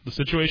 well, the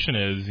situation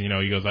is, you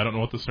know, he goes, I don't know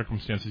what the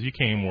circumstances you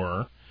came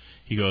were.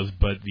 He goes,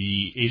 but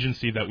the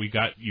agency that we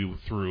got you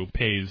through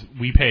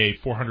we pay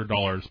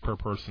 $400 per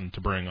person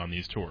to bring on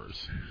these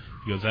tours.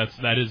 He goes,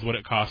 that is what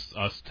it costs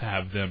us to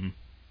have them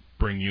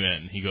bring you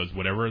in. He goes,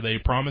 whatever they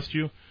promised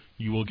you,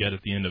 you will get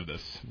at the end of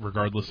this,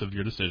 regardless of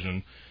your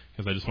decision,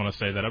 because I just want to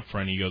say that up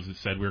front. He goes, it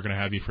said we were going to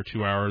have you for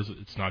 2 hours.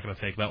 It's not going to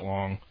take that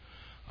long.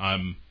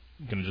 I'm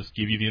going to just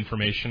give you the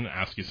information,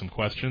 ask you some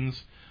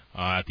questions.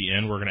 At the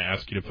end, we're going to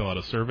ask you to fill out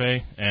a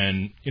survey.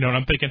 And, you know, and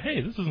I'm thinking,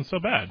 hey, this isn't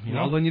so bad. You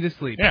know, lulling you to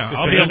sleep. Yeah,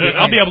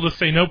 I'll be able to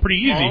say no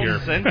pretty easy here.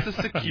 Sense of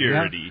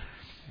security.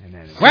 And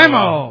then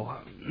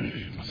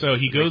whammo! So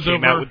he goes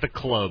over out with the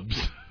clubs.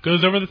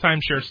 Goes over the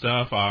timeshare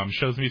stuff,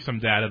 shows me some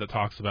data that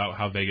talks about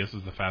how Vegas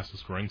is the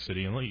fastest growing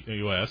city in the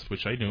U.S.,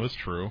 which I knew is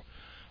true.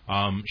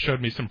 Showed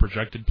me some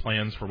projected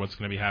plans for what's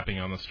going to be happening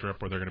on the Strip,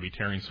 where they're going to be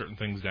tearing certain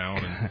things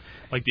down, and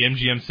like the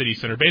MGM City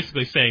Center,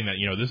 basically saying that,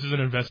 you know, this is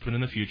an investment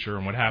in the future,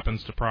 and what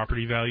happens to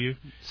property value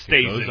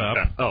goes up.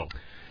 Oh.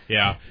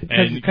 Yeah,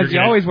 because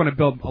you always want to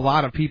build a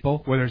lot of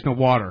people where there's no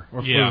water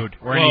or food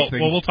or anything.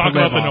 Well, we'll talk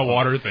about the no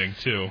water thing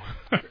too.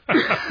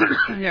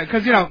 Yeah,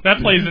 because you know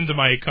that plays into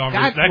my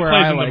conversation.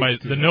 That plays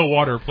into the no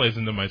water plays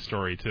into my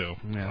story too.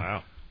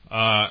 Yeah.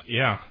 Wow.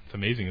 Yeah, it's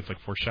amazing. It's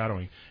like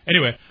foreshadowing.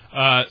 Anyway,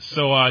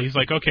 so he's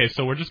like, okay,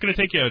 so we're just going to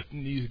take you.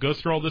 He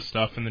goes through all this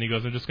stuff, and then he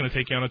goes, I'm just going to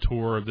take you on a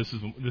tour of this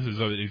is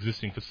an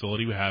existing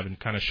facility we have, and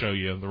kind of show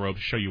you the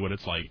ropes, show you what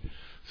it's like.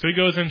 So he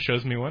goes in,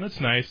 shows me one. It's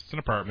nice. It's an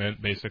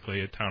apartment, basically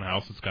a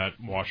townhouse. It's got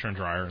washer and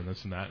dryer and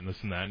this and that and this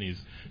and that. And he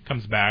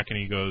comes back and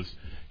he goes,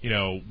 you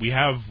know, we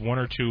have one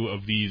or two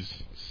of these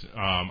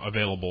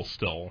available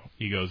still.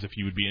 He goes, if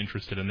you would be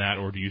interested in that,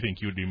 or do you think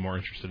you would be more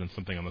interested in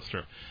something on the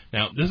Strip?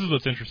 Now, this is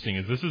what's interesting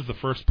is this is the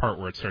first part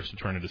where it starts to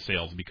turn into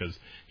sales, because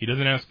he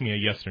doesn't ask me a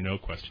yes or no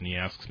question. He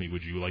asks me,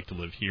 would you like to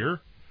live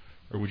here,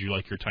 or would you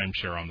like your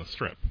timeshare on the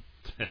Strip?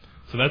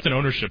 So that's an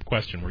ownership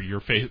question where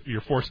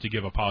you're forced to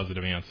give a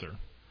positive answer.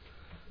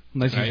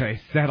 Unless you say,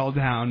 settle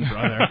down,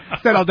 brother.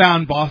 Settle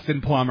down,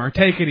 Boston plumber.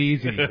 Take it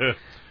easy.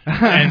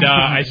 And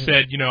I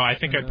said, you know, I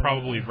think I'd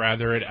probably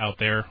rather it out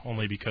there,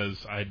 only because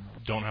I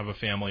don't have a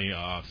family.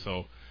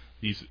 So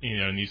these, you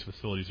know, and these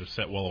facilities are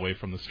set well away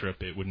from the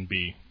Strip. It wouldn't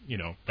be, you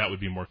know, that would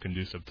be more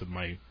conducive to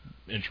my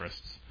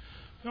interests.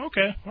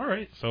 Okay, all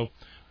right. So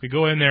we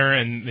go in there,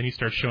 and then he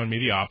starts showing me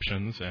the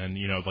options, and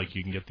you know, like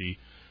you can get the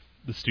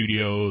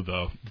studio,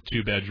 the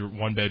 2-bedroom,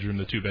 1-bedroom,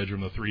 the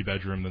 2-bedroom, the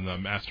 3-bedroom, then the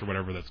master,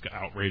 whatever, that's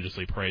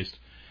outrageously priced.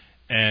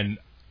 And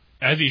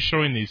as he's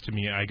showing these to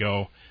me, I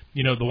go,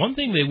 you know, the one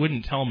thing they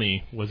wouldn't tell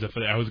me was if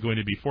I was going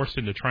to be forced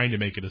into trying to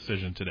make a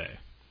decision today.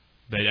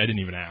 I didn't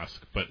even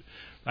ask, but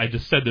I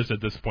just said this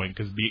at this point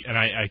because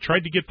I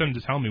tried to get them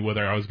to tell me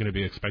whether I was going to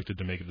be expected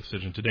to make a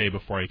decision today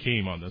before I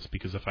came on this,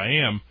 because if I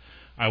am,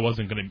 I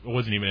wasn't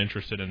even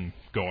interested in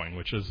going,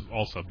 which is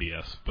also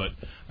BS. But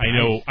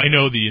I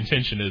know the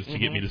intention is to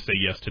get me to say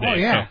yes today. Oh,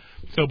 yeah.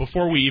 So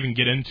before we even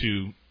get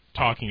into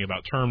talking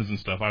about terms and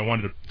stuff, I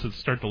wanted to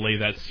start to lay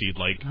that seed.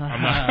 Like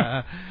I'm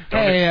not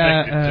don't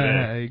expect it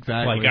today.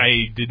 Exactly. Like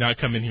I did not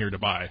come in here to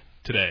buy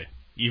today,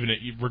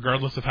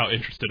 regardless of how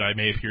interested I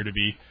may appear to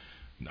be.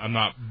 I'm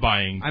not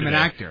buying today. I'm an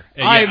actor.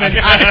 I'm an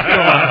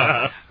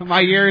actor.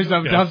 My years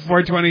of Dust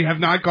 420 have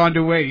not gone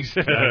to waste.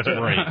 That's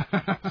right.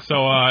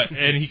 So,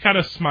 and he kind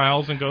of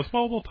smiles and goes,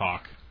 well, we'll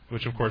talk,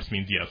 which of course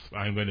means yes,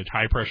 I'm going to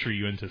high pressure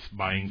you into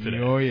buying today.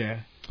 Oh,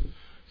 yeah.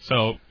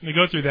 So we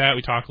go through that.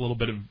 We talk a little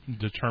bit of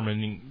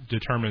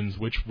determines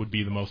which would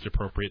be the most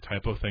appropriate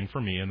type of thing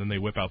for me, and then they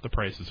whip out the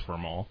prices for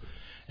them all.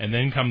 And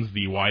then comes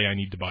the why I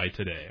need to buy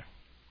today.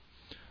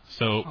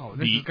 So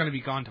this is going to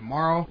be gone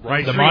tomorrow.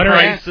 Right. The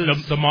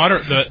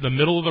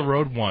middle of the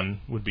road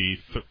one would be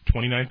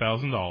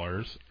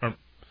 $29,000,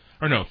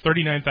 or no,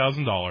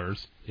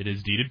 $39,000. It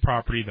is deeded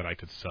property that I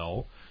could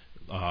sell.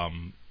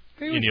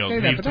 Leave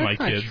to my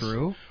kids.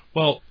 True.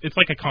 Well, it's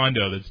like a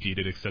condo that's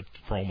deeded, except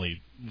for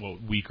only a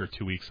week or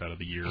 2 weeks out of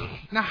the year.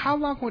 Now, how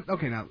long would?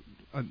 Okay, now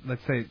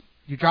let's say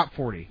you drop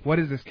 40. What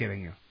is this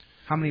giving you?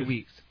 How many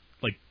weeks?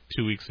 Like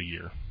 2 weeks a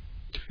year.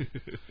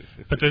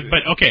 But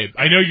okay,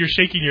 I know you're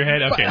shaking your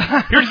head. Okay,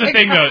 here's the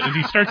thing though: is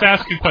he starts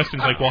asking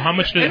questions like, "Well, how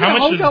much does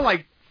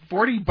like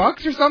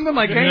 $40 or something?"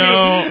 Like,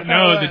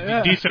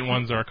 the decent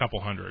ones are a couple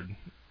hundred.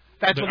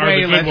 That's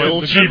way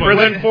less. Cheaper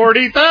than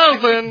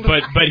 40,000.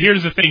 But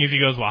here's the thing: is he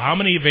goes, "Well, how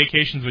many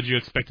vacations would you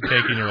expect to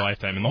take in your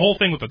lifetime?" And the whole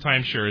thing with the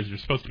timeshare is you're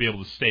supposed to be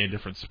able to stay in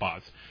different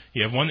spots.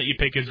 You have one that you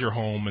pick as your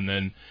home, and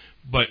then.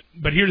 But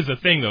here's the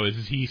thing though: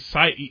 is you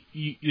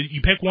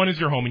pick one as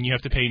your home and you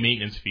have to pay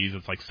maintenance fees.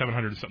 It's like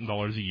 $700 something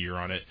a year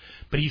on it.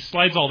 But he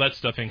slides all that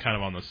stuff in kind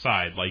of on the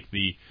side, like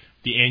the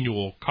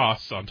annual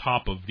costs on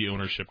top of the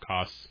ownership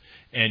costs.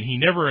 And he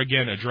never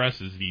again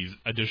addresses these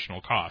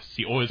additional costs.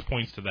 He always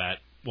points to that.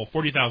 Well,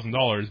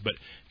 $40,000, but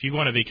if you go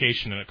on a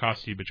vacation and it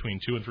costs you between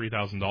 $2,000 and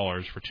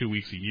 $3,000 for 2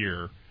 weeks a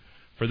year.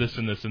 For this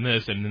and this and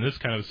this, and in this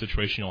kind of a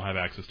situation, you'll have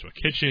access to a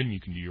kitchen. You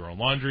can do your own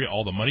laundry.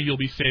 All the money you'll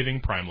be saving,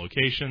 prime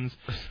locations.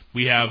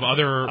 We have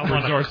other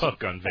resorts.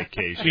 Cook on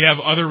vacation. We have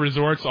other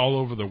resorts all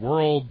over the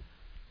world.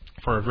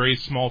 For a very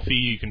small fee,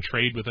 you can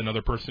trade with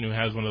another person who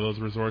has one of those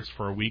resorts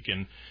for a week.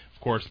 And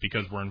of course,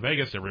 because we're in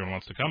Vegas, everyone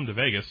wants to come to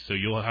Vegas, so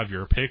you'll have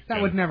your pick.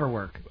 That would never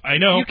work. I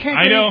know. You can't.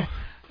 I know.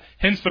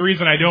 Hence the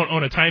reason I don't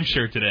own a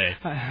timeshare today.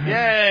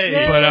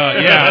 Yay! But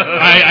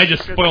I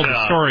just spoiled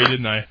the story,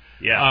 didn't I?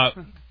 Yeah.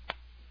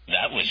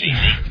 That was easy.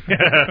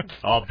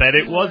 I'll bet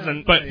it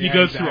wasn't. But he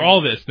goes through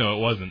all this. No, it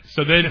wasn't.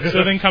 So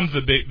then comes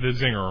the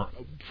zinger.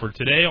 For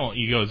today,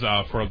 he goes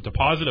for a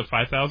deposit of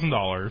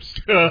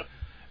 $5,000,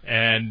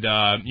 and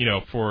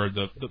for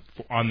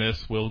on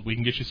this, we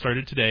can get you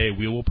started today.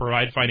 We will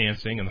provide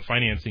financing, and the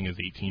financing is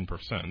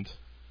 18%.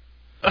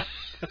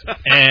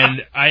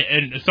 and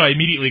so I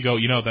immediately go,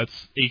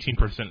 that's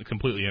 18%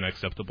 completely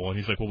unacceptable. And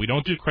he's like, well, we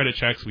don't do credit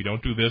checks, we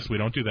don't do this, we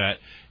don't do that.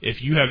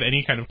 If you have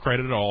any kind of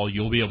credit at all,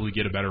 you'll be able to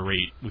get a better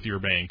rate with your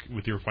bank,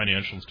 with your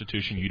financial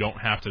institution. You don't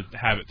have to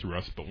have it through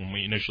us, but when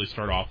we initially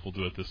start off, we'll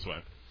do it this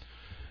way.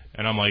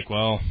 And I'm like,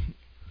 well,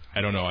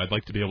 I don't know. I'd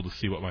like to be able to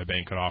see what my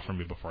bank could offer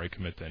me before I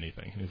commit to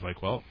anything. And he's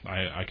like, well,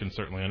 I can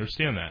certainly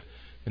understand that.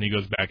 And he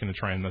goes back into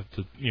trying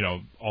to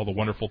all the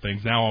wonderful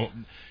things. Now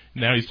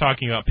he's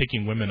talking about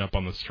picking women up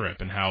on the strip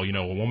and how,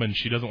 a woman,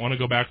 she doesn't want to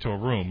go back to a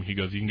room. He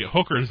goes, you can get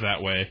hookers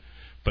that way,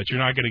 but you're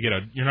not going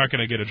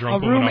to get a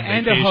drunk woman on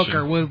vacation. A room and a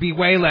hooker will be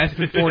way less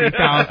than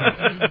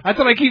 $40,000. That's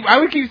what I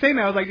would keep saying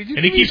that. I was like, did you?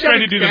 And he keeps trying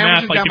to do the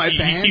math. He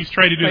keeps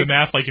trying to do the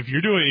math. Like if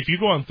you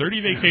go on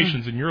 30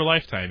 vacations in your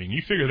lifetime and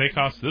you figure they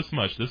cost this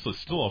much, this is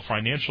still a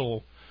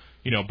financial,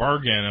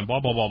 bargain and blah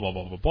blah blah blah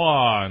blah blah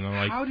blah. And I'm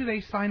like, how do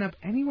they sign up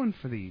anyone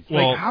for these?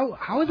 Well, like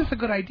how is this a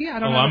good idea? I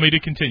don't know. Allow me to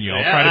continue.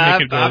 I'll try to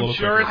make it go a little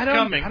quicker. I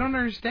don't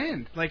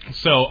understand. Like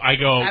so I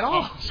go at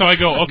all. So I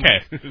go,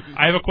 okay.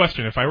 I have a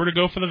question. If I were to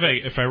go for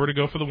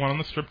the one on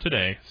the strip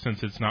today,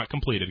 since it's not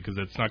completed because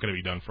it's not going to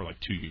be done for like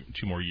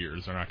two more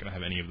years, they're not going to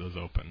have any of those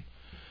open.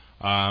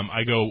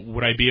 I go,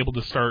 would I be able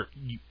to start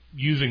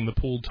using the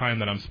pooled time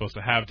that I'm supposed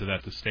to have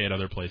to stay at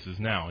other places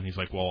now? And he's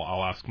like, well,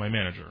 I'll ask my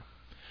manager.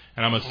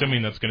 And I'm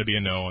assuming that's going to be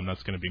a no, and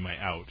that's going to be my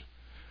out.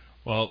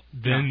 Well,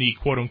 then the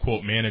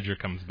quote-unquote manager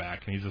comes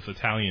back, and he's this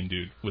Italian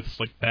dude with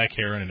slick back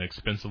hair and an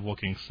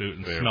expensive-looking suit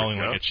and smelling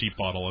like a cheap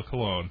bottle of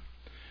cologne.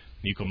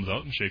 And he comes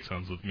out and shakes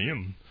hands with me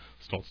and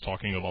starts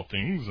talking about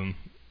things,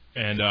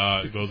 and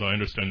goes, I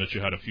understand that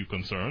you had a few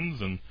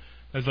concerns. And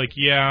I was like,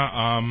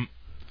 yeah,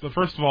 but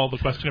first of all, the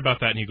question about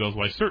that, and he goes,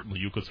 why, certainly,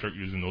 you could start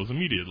using those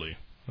immediately.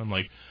 I'm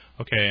like,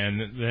 okay, and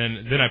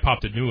then I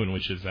popped a new one,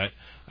 which is that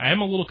I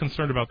am a little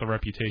concerned about the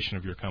reputation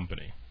of your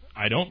company.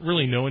 I don't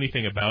really know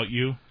anything about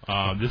you.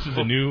 This is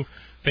a new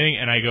thing,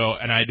 and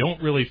I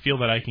don't really feel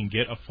that I can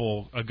get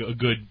a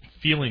good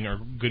feeling or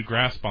good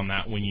grasp on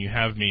that when you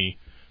have me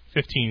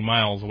 15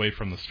 miles away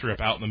from the strip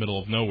out in the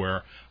middle of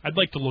nowhere. I'd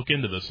like to look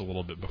into this a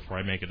little bit before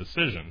I make a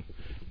decision.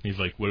 He's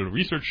like, well,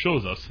 research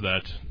shows us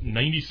that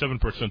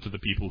 97% of the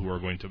people who are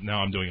going to...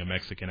 Now I'm doing a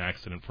Mexican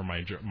accent for my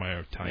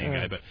Italian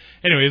guy. But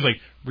anyway, he's like,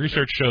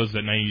 research shows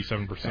that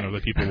 97% of the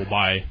people will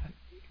buy,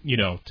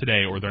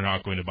 today, or they're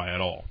not going to buy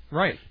at all.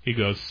 Right. He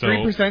goes, so...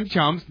 3%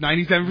 chumps,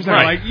 97% right.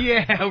 are like,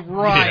 yeah,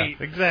 right.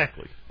 Yeah,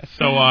 exactly.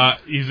 So,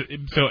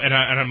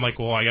 I'm like,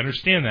 well, I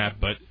understand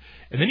that, but...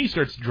 And then he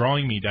starts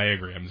drawing me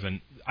diagrams,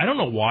 and I don't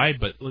know why,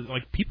 but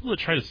like people that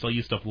try to sell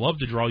you stuff love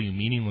to draw you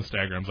meaningless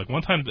diagrams. Like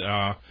one time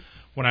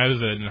when I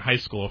was in high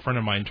school, a friend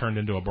of mine turned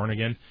into a born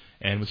again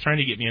and was trying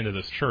to get me into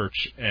this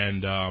church.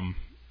 And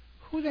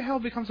who the hell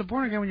becomes a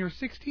born again when you're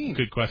 16?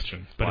 Good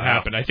question, but it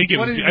happened. I think it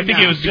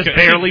was just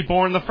barely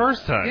born the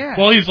first time. Yeah.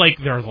 Well, he's like,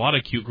 there's a lot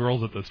of cute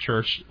girls at this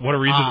church. What a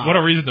reason! What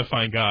a reason to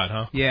find God,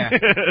 huh? Yeah,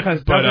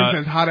 because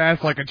Douglas is hot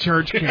ass like a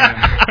church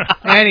can.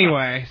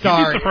 Anyway,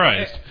 sorry. You'd be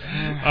surprised.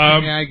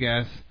 Yeah, I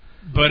guess.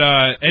 But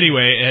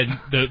anyway, and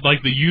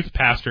the youth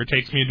pastor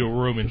takes me into a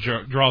room and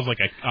draws like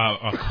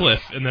a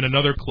cliff, and then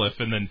another cliff,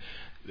 and then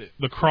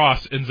the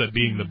cross ends up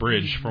being the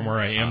bridge from where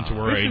I am to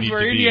where I need to be. This is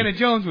where Indiana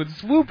Jones would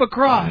swoop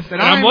across,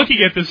 and I'm looking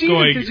at this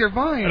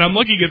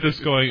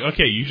going,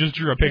 okay, you just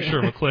drew a picture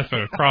of a cliff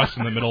and a cross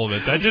in the middle of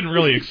it. That didn't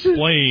really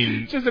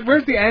explain. Just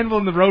where's the anvil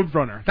and the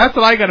roadrunner? That's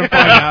what I got to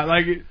find out.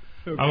 Like.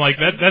 I'm like,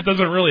 that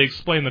doesn't really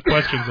explain the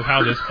questions of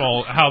how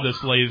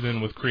this lays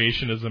in with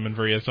creationism and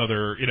various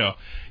other,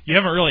 you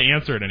haven't really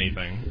answered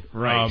anything.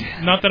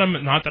 Right. Not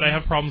that I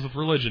have problems with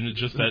religion. It's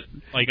just that,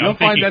 like, I'm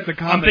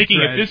thinking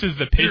if this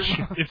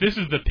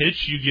is the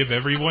pitch you give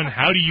everyone,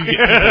 how do you get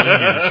people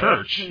in your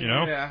church?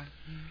 Yeah.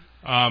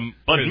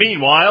 But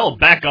meanwhile,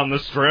 back on the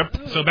strip.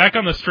 So back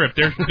on the strip,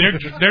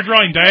 they're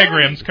drawing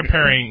diagrams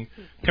comparing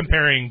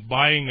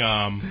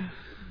buying,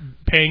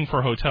 paying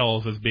for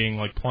hotels as being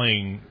like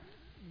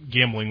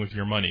gambling with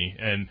your money,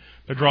 and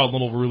they're drawing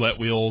little roulette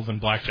wheels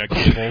and blackjack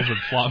tables and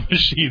slot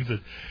machines,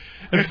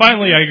 and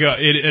finally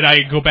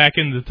I go back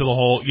into the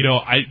whole,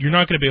 you're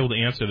not going to be able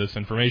to answer this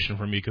information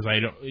from me because I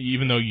don't,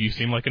 even though you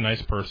seem like a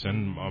nice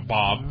person,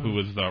 Bob, who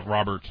was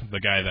Robert,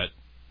 the guy that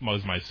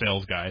was my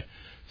sales guy,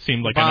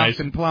 seemed like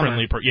Boston a nice, plumber.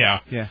 friendly person.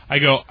 Yeah. I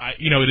go,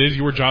 it is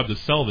your job to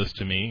sell this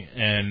to me,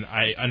 and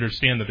I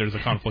understand that there's a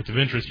conflict of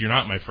interest. You're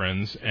not my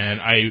friends, and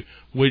I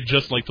would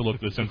just like to look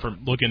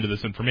into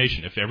this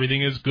information. If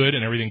everything is good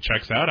and everything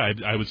checks out,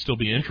 I would still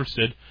be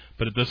interested,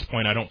 but at this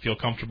point I don't feel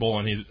comfortable.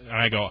 And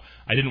I go,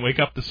 I didn't wake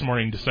up this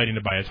morning deciding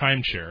to buy a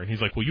timeshare. And he's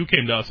like, well, you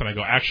came to us. And I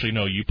go, actually,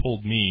 no, you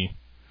pulled me.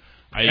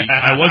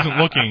 I wasn't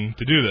looking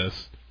to do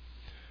this.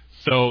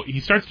 So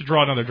he starts to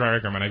draw another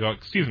diagram, and I go,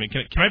 excuse me,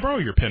 can I borrow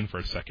your pen for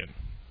a second?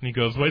 And he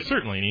goes, well,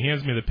 certainly. And he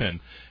hands me the pen.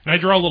 And I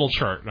draw a little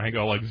chart. And I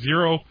go, like,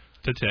 0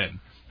 to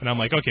 10. And I'm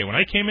like, okay, when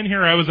I came in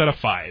here, I was at a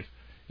 5.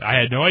 I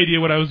had no idea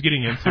what I was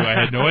getting into. I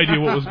had no idea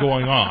what was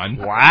going on.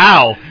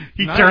 Wow.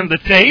 He turned the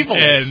table.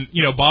 And,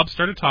 Bob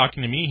started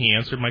talking to me. He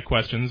answered my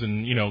questions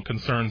and,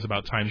 concerns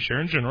about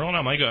timeshare in general. And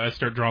I'm like, I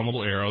start drawing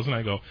little arrows. And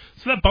I go,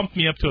 so that bumped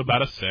me up to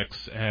about a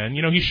 6. And,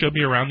 he showed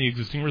me around the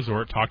existing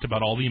resort, talked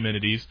about all the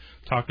amenities,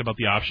 talked about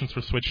the options for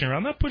switching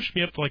around. That pushed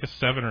me up to like a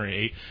 7 or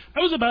 8. I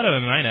was about at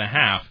a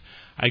 9.5.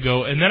 I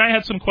go, and then I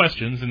had some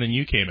questions, and then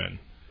you came in.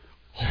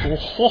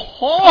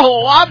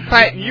 Oh, I'm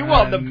patting you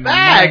on the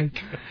back.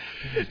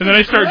 And then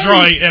I start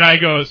drawing, and I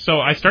go, so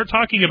I start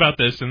talking about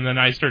this, and then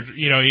I start,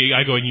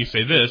 I go and you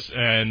say this,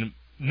 and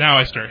now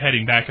I start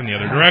heading back in the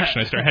other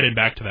direction. I start heading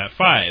back to that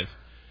 5.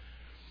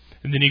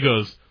 And then he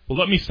goes, well,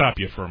 let me stop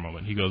you for a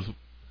moment. He goes,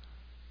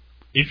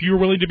 if you're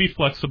willing to be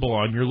flexible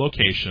on your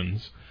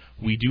locations,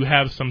 we do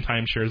have some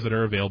timeshares that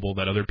are available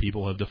that other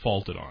people have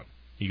defaulted on.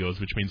 He goes,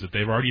 which means that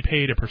they've already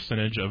paid a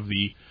percentage of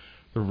the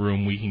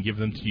room. We can give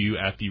them to you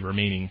at the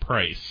remaining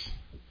price.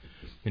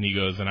 And he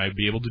goes, and I'd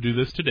be able to do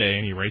this today.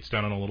 And he writes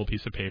down on a little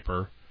piece of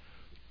paper,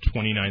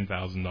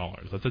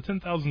 $29,000. That's a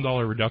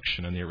 $10,000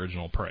 reduction in the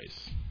original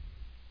price.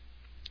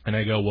 And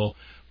I go, well,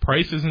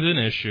 price isn't an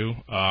issue.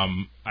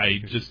 I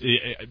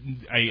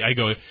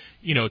go,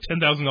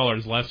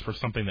 $10,000 less for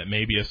something that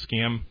may be a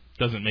scam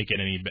doesn't make it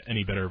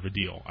any better of a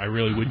deal. I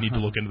really would need to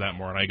look into that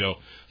more. And I go,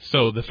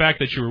 so the fact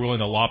that you were willing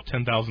to lop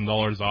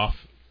 $10,000 off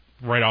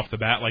right off the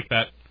bat like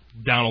that,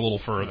 down a little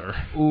further.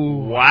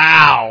 Ooh.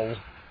 Wow.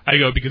 I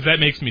go, because that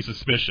makes me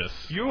suspicious.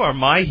 You are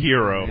my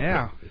hero.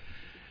 Yeah.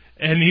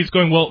 And he's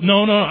going, well,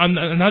 no, I'm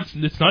not.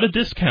 It's not a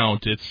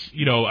discount. It's,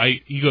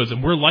 he goes,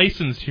 and we're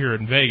licensed here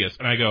in Vegas.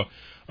 And I go,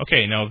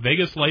 okay, now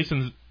Vegas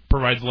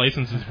provides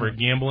licenses for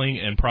gambling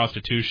and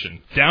prostitution.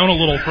 Down a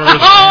little further.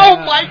 Oh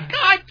my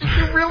God! Did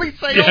you really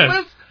say all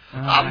this?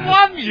 I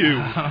love you. Oh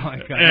my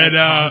God!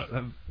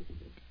 And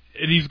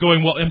and he's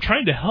going, well, I'm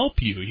trying to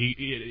help you.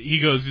 He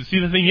goes, see,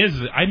 the thing is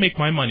I make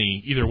my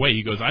money either way.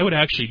 He goes, I would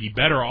actually be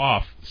better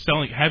off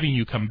having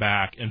you come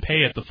back and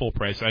pay at the full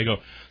price. I go,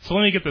 so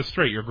let me get this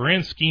straight. Your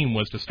grand scheme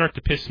was to start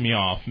to piss me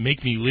off,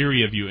 make me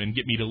leery of you, and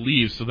get me to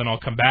leave, so then I'll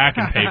come back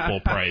and pay full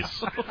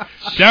price.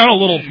 Down a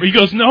little. He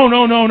goes, no.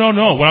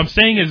 What I'm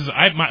saying is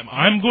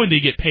I'm going to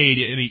get paid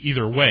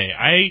either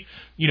way.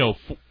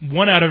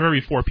 1 out of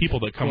every 4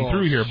 people that come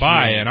through here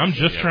buy, and I'm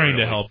just trying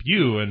to help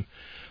you. And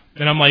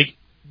I'm like,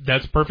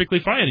 that's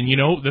perfectly fine. And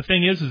the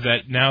thing is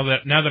that now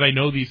that I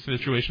know these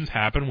situations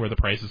happen where the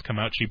prices come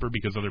out cheaper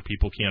because other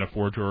people can't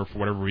afford to, or for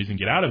whatever reason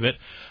get out of it,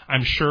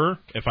 I'm sure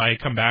if I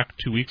come back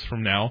 2 weeks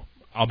from now,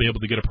 I'll be able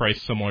to get a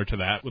price similar to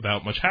that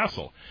without much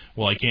hassle.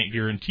 Well, I can't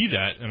guarantee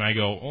that. And I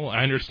go, oh,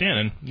 I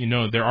understand.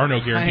 And, there are no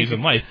guarantees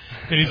in life.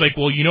 And he's like,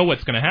 well,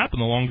 what's going to happen?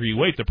 The longer you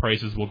wait, the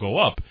prices will go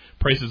up.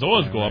 Prices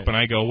always go up. And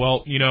I go,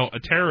 well, a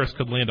terrorist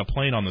could land a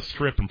plane on the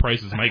strip and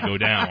prices might go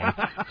down.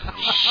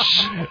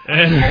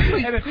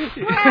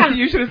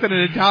 You should have said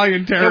an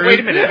Italian terrorist. No, wait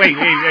a minute. Wait.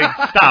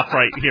 Stop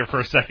right here for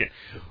a second.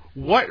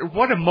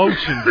 What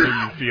emotions do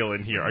you feel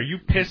in here? Are you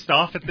pissed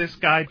off at this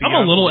guy? I'm a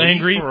little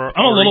angry.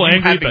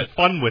 Having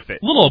fun with it.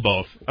 A little of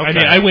both. Okay. I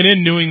mean, I went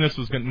in knowing this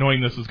was going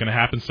to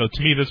happen. So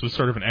to me, this was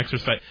sort of an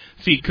exercise.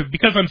 See,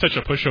 because I'm such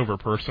a pushover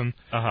person.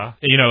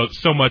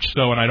 So much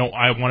so, and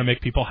I want to make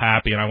people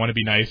happy, and I want to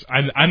be nice.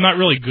 I'm not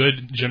really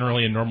good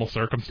generally in normal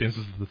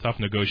circumstances with the tough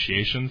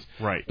negotiations.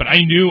 Right. But I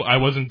knew I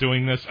wasn't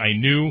doing this. I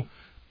knew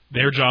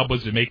their job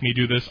was to make me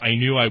do this. I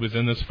knew I was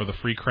in this for the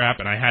free crap,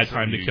 and I had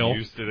time to kill. You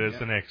used it as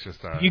an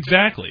exercise.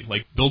 Exactly.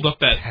 Like, build up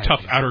that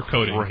tough outer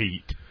coating.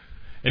 Great.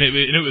 And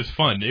it was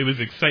fun. It was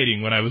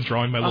exciting when I was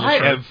drawing my little I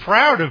chart. am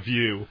proud of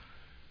you.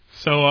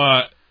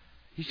 So,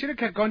 you should have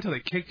kept going until they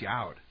kicked you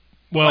out.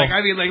 Well, like,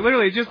 I mean, like,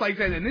 literally, just like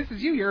saying, and this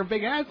is you, you're a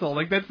big asshole.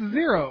 Like, that's a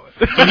zero.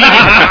 And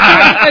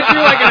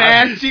you're like an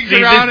ass cheeks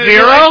around it.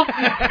 Zero?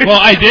 Well,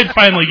 I did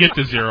finally get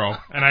to 0.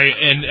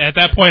 And at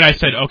that point I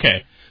said,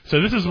 okay,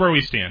 so this is where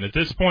we stand. At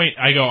this point,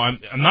 I go, I'm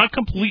not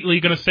completely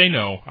going to say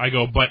no. I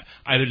go, but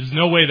there's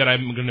no way that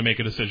I'm going to make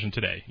a decision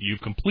today.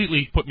 You've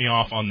completely put me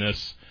off on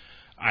this.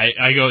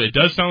 I go, it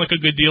does sound like a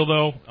good deal,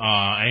 though.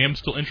 I am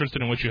still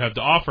interested in what you have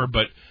to offer,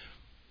 but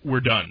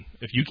we're done.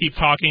 If you keep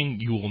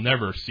talking, you will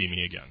never see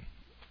me again.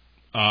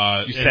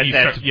 You said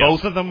that to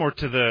both of them or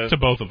to the... To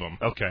both of them.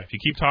 Okay. If you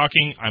keep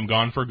talking, I'm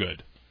gone for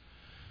good.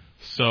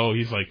 So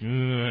he's like,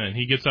 and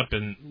he gets up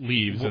and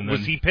leaves. And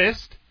was he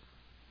pissed?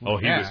 Oh,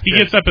 he was. He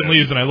gets up and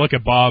leaves, and I look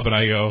at Bob, and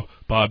I go,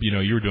 Bob,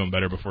 you were doing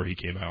better before he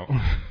came out.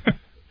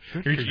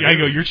 I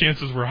go, your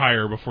chances were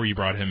higher before you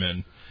brought him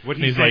in. What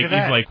did he say to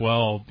that? He's like,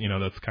 well,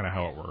 that's kind of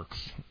how it works.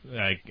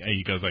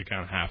 He goes, I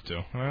kind of have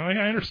to. I'm like,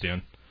 I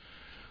understand.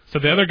 So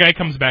the other guy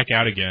comes back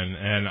out again,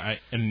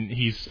 and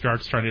he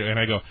starts trying to, and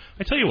I go,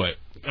 I tell you what,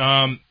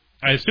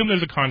 I assume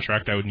there's a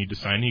contract I would need to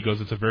sign. He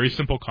goes, it's a very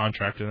simple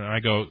contract, and I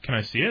go, can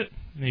I see it?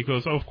 And he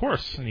goes, oh, of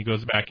course. And he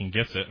goes back and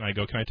gets it, and I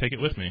go, can I take it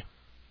with me?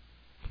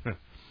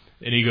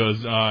 And he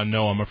goes,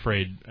 no, I'm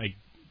afraid.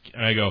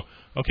 And I go,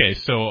 okay,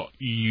 so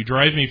you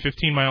drive me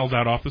 15 miles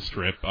out off the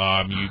strip,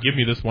 you give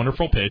me this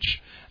wonderful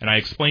pitch, and I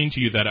explain to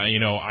you that,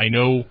 I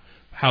know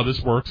how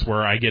this works,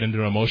 where I get into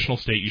an emotional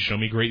state, you show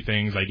me great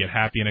things, I get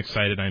happy and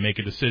excited, and I make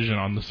a decision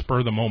on the spur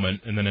of the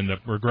moment, and then end up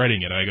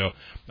regretting it. I go,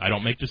 I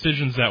don't make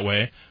decisions that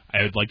way.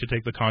 I would like to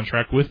take the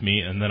contract with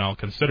me, and then I'll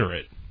consider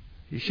it.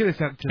 You should have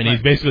said. And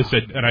he's basically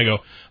said, and I go,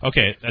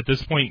 okay, at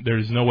this point,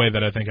 there's no way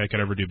that I think I could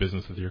ever do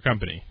business with your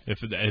company.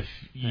 If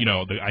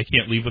I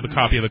can't leave with a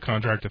copy of the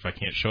contract, if I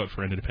can't show it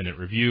for independent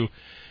review.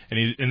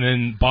 And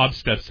then Bob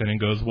steps in and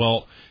goes,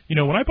 well,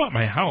 when I bought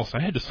my house, I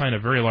had to sign a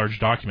very large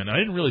document. And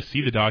I didn't really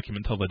see the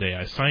document until the day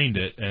I signed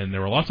it. And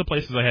there were lots of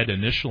places I had to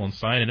initial and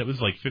sign, and it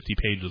was like 50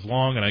 pages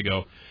long. And I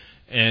go,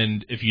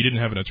 and if you didn't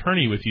have an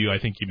attorney with you, I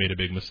think you made a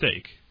big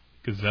mistake.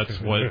 Because that's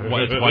why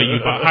you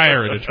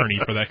hire an attorney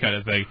for that kind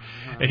of thing.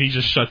 And he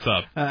just shuts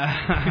up.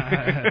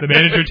 The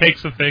manager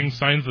takes the thing,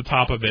 signs the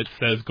top of it,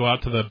 says, go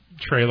out to the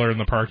trailer in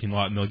the parking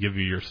lot, and they'll give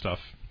you your stuff.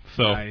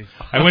 So nice.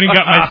 I went and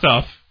got my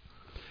stuff.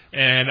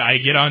 And I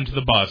get onto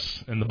the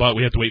bus, and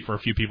we have to wait for a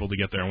few people to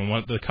get there. And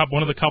one of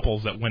the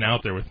couples that went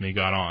out there with me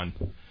got on,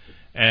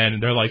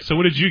 and they're like, "So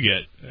what did you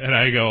get?" And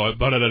I go, "I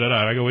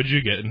go, what did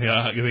you get?" And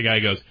the guy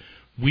goes,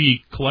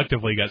 "We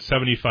collectively got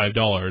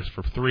 $75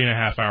 for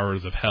 3.5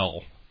 hours of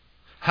hell."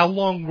 How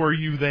long were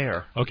you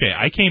there? Okay,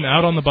 I came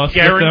out on the bus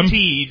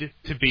guaranteed with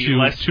them to be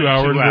less than 2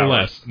 hours 2 or hours.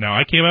 less. Now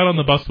I came out on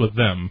the bus with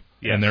them,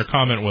 yes. And their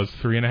comment was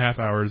 3.5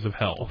 hours of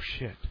hell. Oh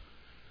shit.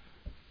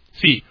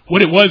 See,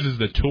 what it was is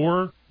the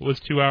tour was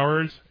 2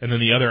 hours, and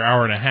then the other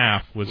hour and a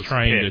half was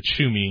trying to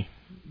chew me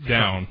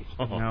down.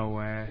 No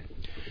way.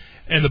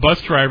 And the bus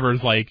driver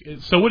is like,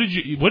 "So what did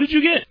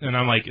you get?" And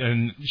I'm like,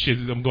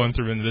 I'm going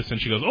through into this,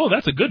 and she goes, "Oh,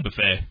 that's a good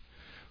buffet.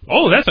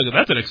 Oh, that's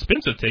an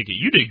expensive ticket.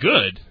 You did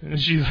good."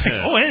 And she's like,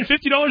 "Oh, and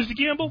 $50 to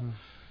gamble?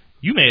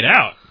 You made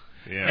out."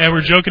 Yeah. And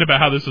we're joking about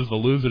how this is the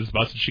losers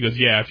bus, and she goes,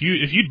 "Yeah, if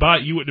you'd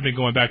bought, you wouldn't have been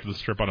going back to the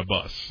strip on a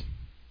bus."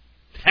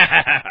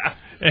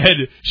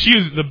 And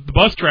the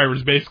bus driver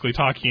is basically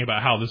talking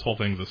about how this whole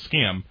thing's a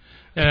scam.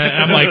 And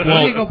I'm like, well,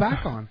 what do you go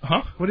back on?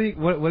 Huh? What do you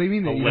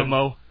mean? A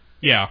limo?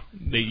 Yeah,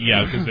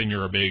 because then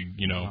you're a big,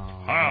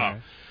 Okay.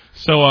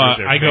 So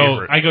I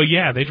go,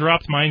 yeah, they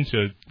dropped mine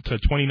to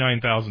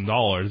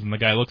 $29,000, and the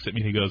guy looks at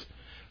me and he goes,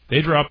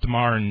 they dropped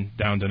mine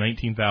down to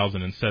 $19,000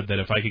 and said that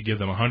if I could give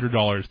them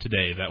 $100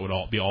 today, that would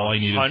be all I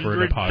needed for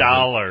a deposit.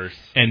 $100.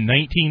 And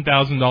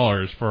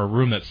 $19,000 for a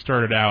room that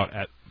started out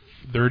at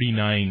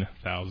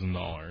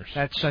 $39,000.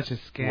 That's such a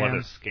scam. What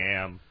a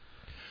scam.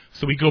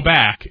 So we go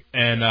back,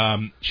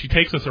 and she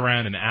takes us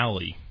around an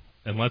alley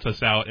and lets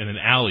us out in an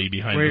alley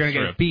behind where the you're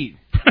strip. Get beat.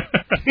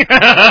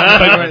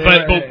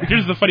 but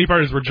here's the funny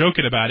part is we're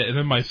joking about it, and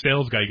then my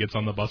sales guy gets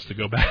on the bus to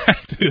go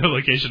back to the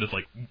location. It's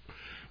like,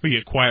 we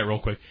get quiet real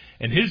quick.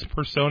 And his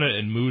persona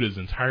and mood is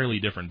entirely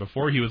different.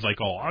 Before he was like,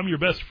 oh, I'm your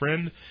best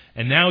friend.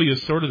 And now he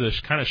is sort of this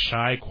kind of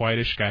shy,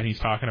 quietish guy, and he's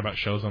talking about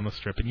shows on the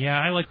strip. And yeah,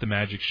 I like the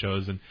magic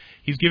shows. And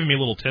he's giving me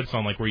little tips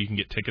on like where you can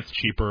get tickets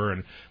cheaper.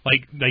 And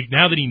like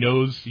now that he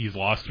knows he's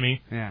lost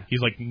me,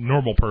 he's like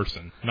normal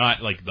person.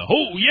 Not like the,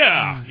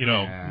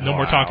 no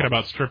more talking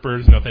about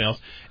strippers, nothing else.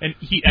 And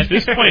he at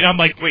this point, I'm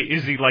like, wait,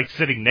 is he like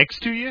sitting next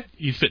to you?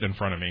 He's sitting in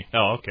front of me.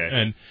 Oh, okay.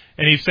 And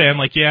he's saying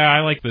like, yeah,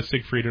 I like the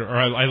Siegfried, or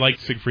I like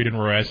Siegfried and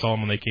Roy. I saw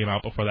him when they came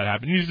out before that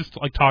happened. He's just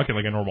like talking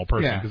like a normal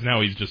person because now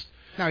he's just.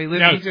 No,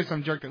 he's just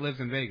some jerk that lives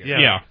in Vegas.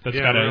 Yeah, that's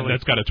got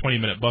a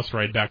 20-minute bus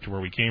ride back to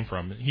where we came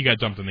from. He got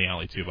dumped in the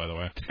alley too, by the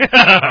way.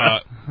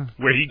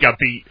 Where he got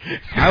beat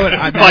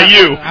by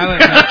you.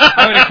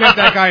 I would have kept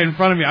that guy in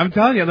front of me. I'm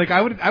telling you, like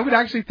I would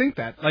actually think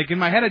that. Like in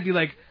my head, I'd be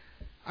like,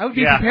 I would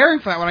be preparing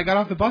for that when I got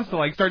off the bus to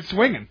like start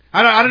swinging.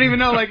 I don't even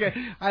know. Like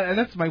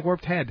that's my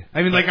warped head.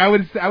 I mean, like I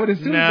would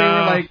assume they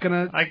were like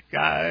gonna.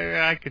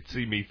 I could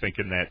see me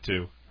thinking that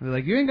too. They're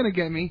like, you ain't gonna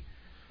get me.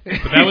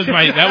 But that was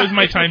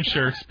my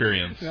timeshare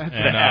experience.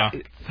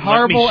 And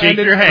horrible. Let me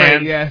shake your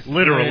hand, yes,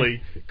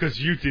 literally, because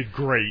you did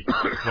great.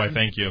 Why,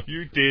 thank you.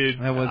 You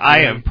did. I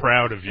am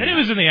proud of you. And it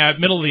was in the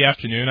middle of the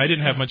afternoon. I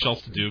didn't have much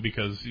else to do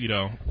because, you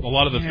know, a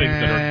lot of the things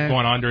that are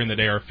going on during the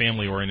day are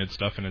family-oriented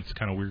stuff, and it's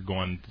kind of weird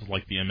going to,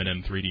 like, the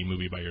Eminem 3D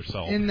movie by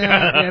yourself.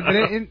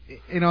 But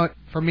you know,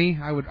 for me,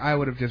 I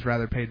would have just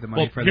rather paid the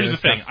money for this. Here's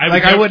the thing.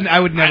 I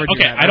would never do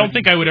that. I don't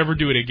think I would ever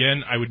do it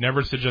again. I would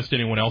never suggest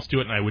anyone else do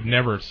it, and I would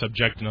never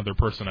subject another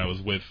person I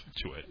was with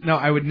to it. No,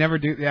 I would never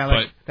do. Yeah,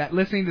 like that.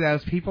 Listening to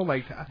those people,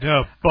 like.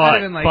 No,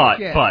 but.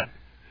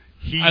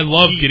 I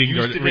love getting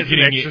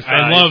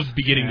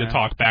to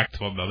talk back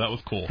to him though. That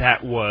was cool.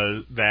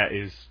 That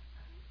is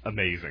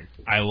amazing.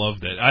 I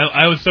loved it.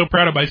 I was so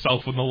proud of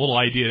myself with the little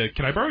idea.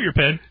 Can I borrow your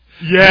pen?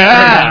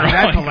 Yeah,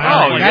 that's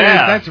hilarious.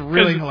 Oh, that's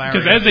really hilarious.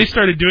 Because as they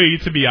started doing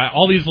it to me,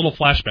 all these little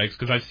flashbacks.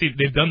 Because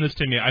they've done this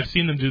to me. I've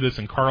seen them do this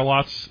in car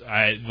lots.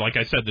 Like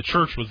I said, the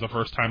church was the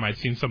first time I'd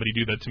seen somebody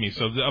do that to me.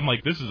 So I'm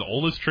like, this is the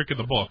oldest trick in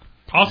the book,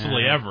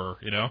 possibly ever.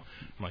 You know,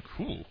 I'm like,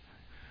 whoo.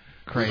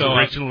 Crazy. So,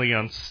 originally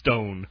on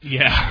stone.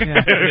 Yeah.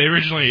 They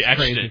originally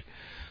etched it.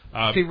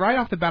 See, right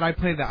off the bat, I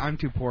played the I'm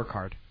too poor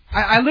card.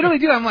 I literally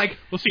do. I'm like...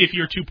 Well, see, if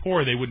you're too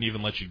poor, they wouldn't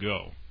even let you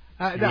go.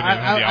 I would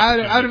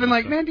have been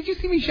like, man, did you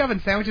see me shoving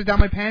sandwiches down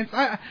my pants?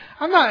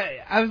 I'm not...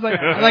 I was like,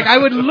 I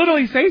would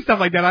literally say stuff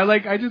like that.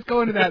 I just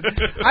go into that...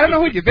 I don't know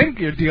what you think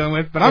you're dealing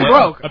with, but I'm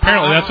broke.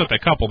 Apparently, that's what the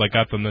couple that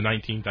got them the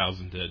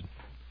 19,000 did.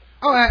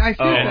 Oh, I see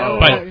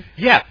that.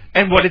 Yeah,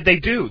 and what did they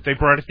do? They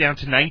brought it down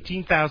to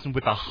 $19,000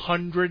 with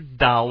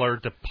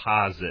 $100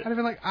 deposit. I'd have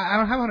been like, I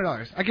don't have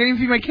 $100. I can't even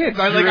feed my kids.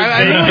 I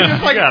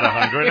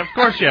got $100. Of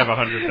course, you have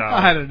 $100.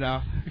 I don't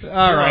know.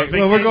 All right.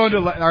 Well, we're going to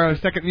our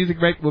second music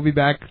break. We'll be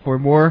back for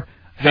more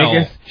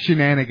Vegas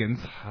shenanigans,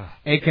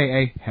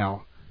 a.k.a.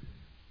 hell.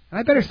 And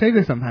I better say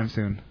this sometime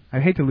soon.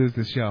 I'd hate to lose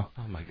this show.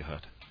 Oh my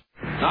God.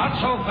 Not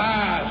so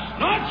fast.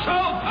 Not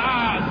so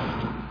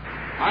fast.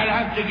 I'll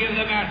have to give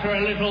the matter a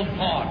little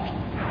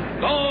thought.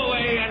 Go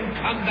away and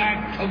come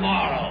back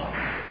tomorrow.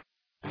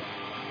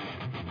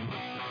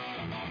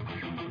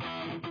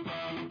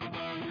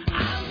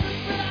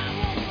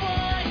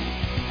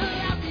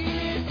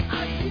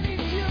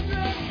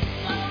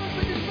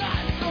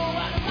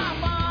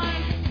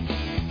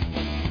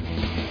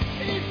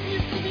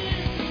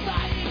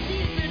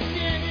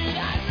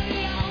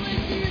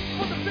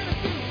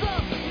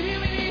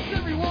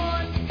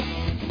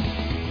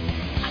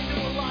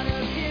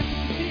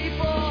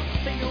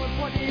 They know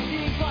important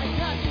things like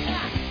not to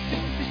act.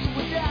 Superstition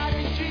without a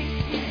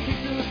drink.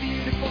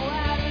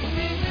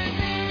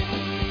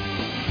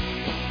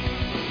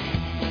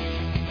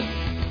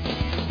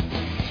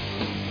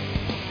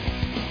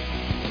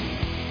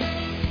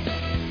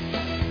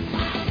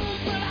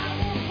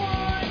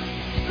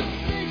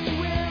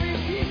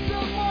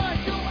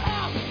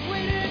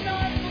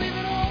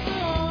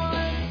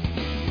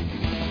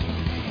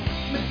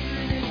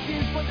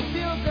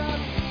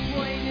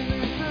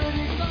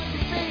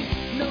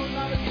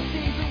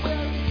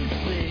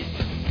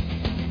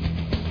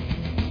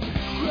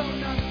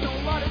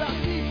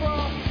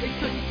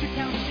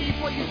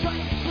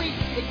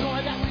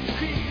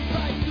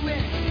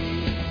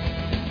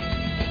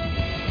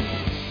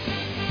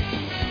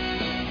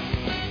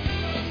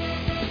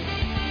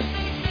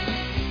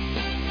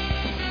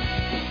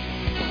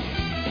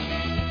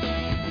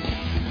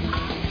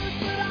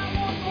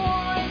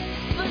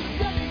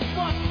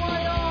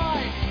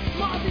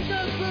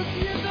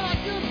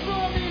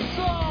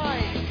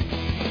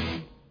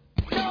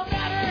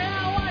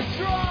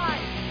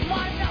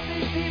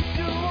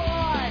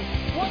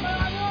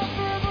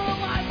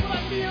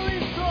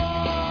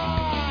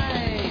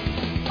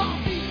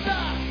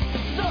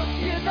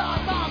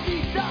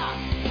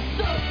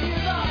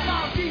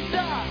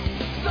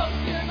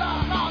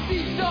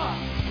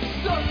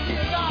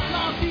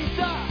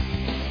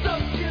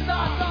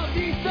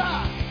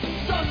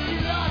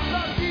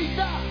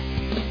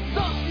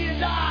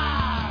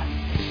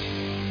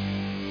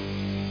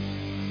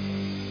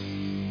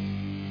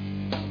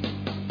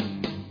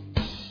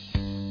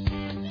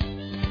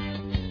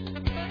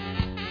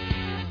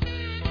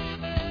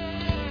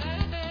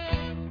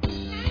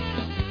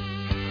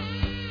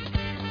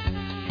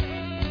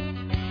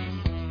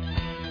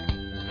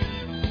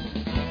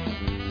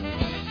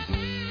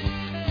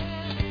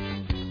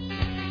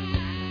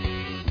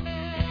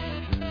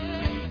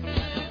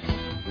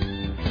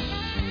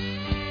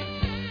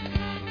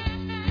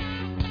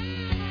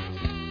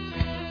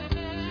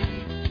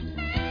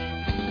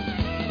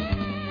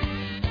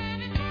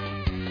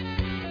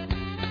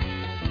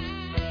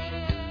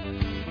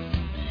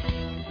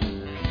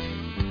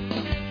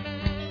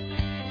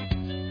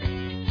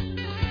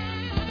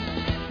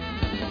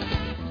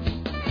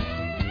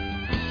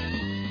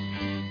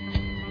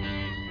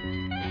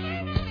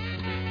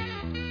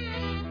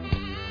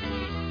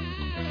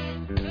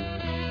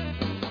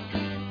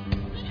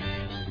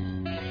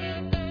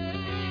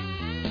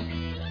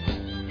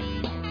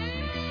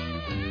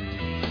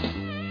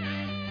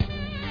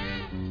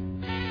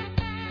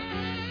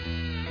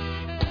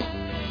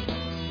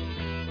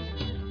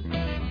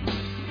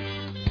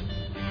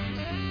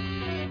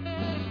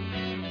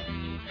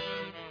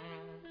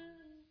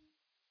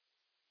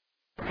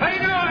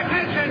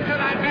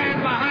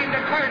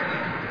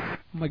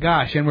 my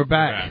gosh, and we're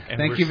back. And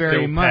Thank we're you very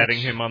still much.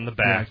 patting him on the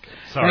back.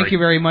 Yes. Sorry. Thank you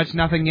very much.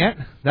 Nothing yet.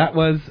 That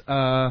was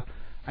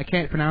I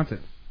can't pronounce it.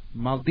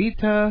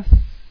 Maldita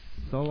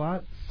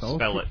Solat.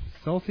 Spell it.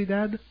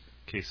 Sociedad. In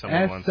case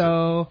someone wants it.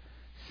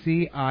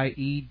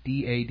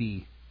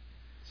 Sociedad.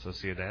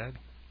 Sociedad?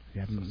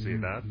 Yeah,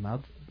 Sociedad?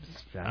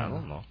 I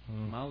don't know.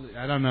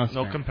 I don't know.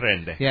 No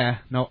comprende. Yeah,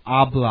 no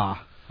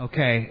habla.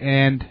 Okay,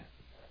 and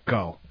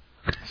go.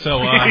 So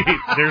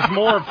there's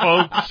more,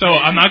 folks. So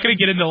I'm not going to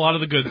get into a lot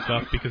of the good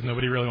stuff because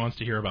nobody really wants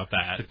to hear about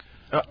that.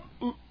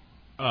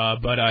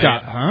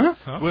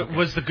 But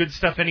was the good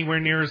stuff anywhere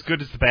near as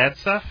good as the bad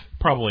stuff?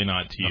 Probably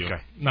not to you.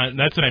 Okay.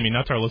 That's what I mean.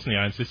 Not to our listening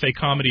audience. They say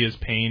comedy is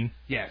pain.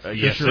 Yes.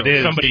 Yes, it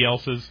is. Somebody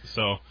else's.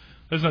 So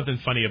there's nothing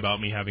funny about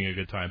me having a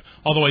good time.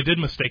 Although I did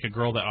mistake a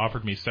girl that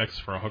offered me sex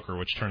for a hooker,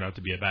 which turned out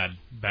to be a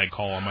bad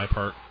call on my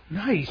part.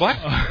 Nice. What?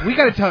 We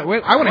got to tell.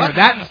 Wait, I want to hear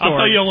that story. I'll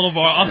tell you a little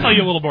more. I'll tell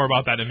you a little more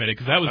about that in a minute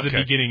because that was the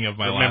beginning of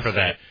my last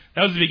day.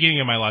 That was the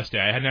beginning of my last day.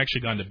 I hadn't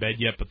actually gone to bed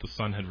yet, but the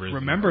sun had risen.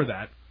 Remember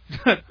that.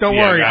 Don't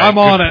worry, I'm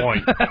on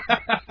it.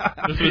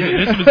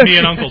 This was me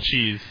and Uncle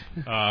Cheese.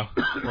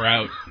 We're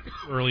out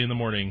early in the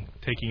morning,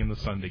 taking in the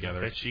sun together.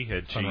 I bet she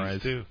had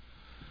sunrise. cheese too.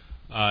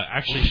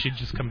 Actually, she'd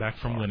just come back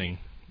from winning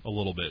a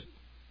little bit.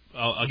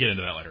 I'll get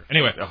into that later.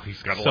 Anyway,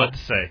 he's got a lot to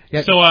say.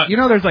 Yeah, so you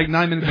know, there's like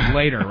 9 minutes of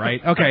later, right?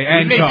 Okay,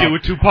 and we may do a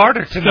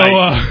two-parter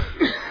tonight.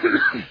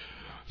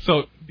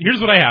 So here's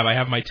what I have. I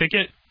have my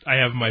ticket. I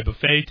have my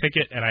buffet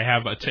ticket, and I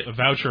have a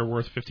voucher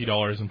worth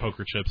 $50 in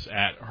poker chips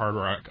at Hard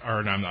Rock.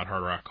 Or no, not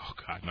Hard Rock. Oh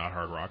God, not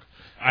Hard Rock.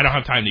 I don't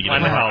have time to get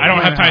into. I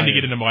don't have time to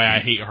get into why I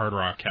hate Hard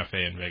Rock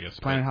Cafe in Vegas.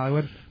 Planet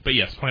Hollywood. But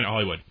yes, Planet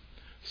Hollywood.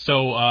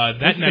 So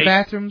that night, the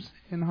bathrooms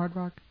in Hard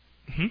Rock.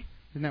 Hmm?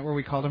 Isn't that where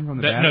we called them from?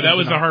 No, that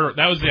was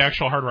that was the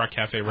actual Hard Rock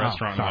Cafe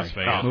restaurant in Las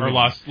Vegas or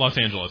Los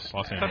Angeles.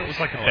 I thought it was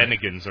like a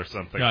Bennigan's or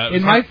something.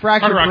 In my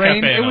fractured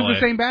brain, Cafe it was the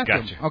same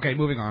bathroom. Gotcha. Okay,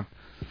 moving on.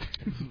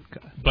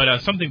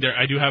 But something there,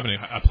 I do have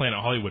a Planet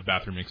Hollywood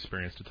bathroom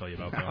experience to tell you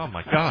about. Though. Oh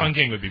my God, Sun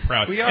King would be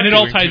proud, and it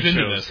all ties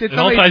into this. Did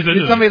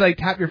somebody like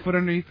tap your foot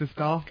underneath the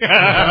stall?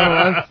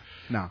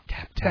 No,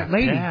 that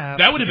lady.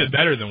 That would have been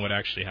better than what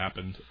actually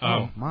happened.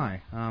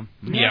 My.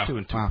 Yeah,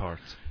 doing two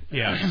parts.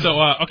 Yeah. So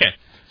okay.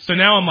 So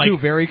now I'm like 2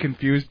 very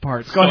confused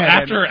parts. Go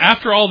ahead.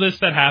 After all this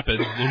that happened,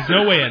 there's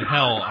no way in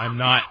hell I'm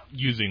not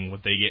using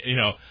what they get. You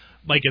know,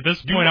 like at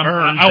this point,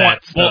 I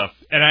want stuff,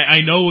 and I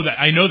know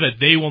that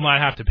they will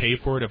not have to pay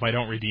for it if I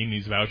don't redeem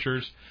these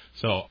vouchers.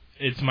 So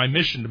it's my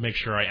mission to make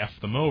sure I f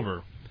them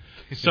over.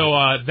 So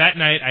that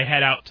night I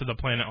head out to the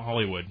Planet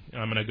Hollywood,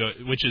 and I'm gonna go,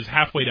 which is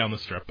halfway down the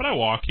strip. But I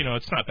walk. You know,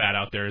 it's not bad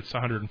out there. It's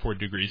 104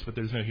 degrees, but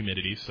there's no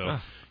humidity, so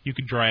you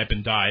could dry up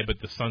and die,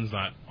 but the sun's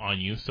not on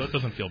you, so it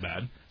doesn't feel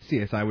bad.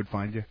 CSI would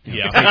find you.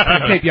 Yeah.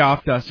 Tape you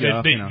off, dust you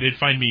off. They'd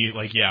find me,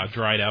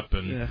 dried up.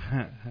 And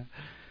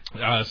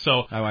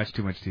so I watch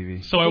too much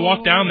TV. So I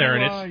walk down there,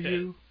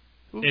 and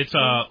it's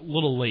a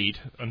little late.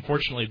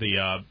 Unfortunately,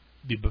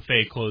 the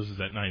buffet closes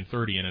at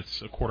 9:30, and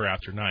it's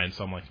 9:15,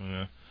 so I'm like,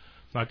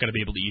 not going to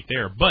be able to eat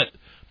there. But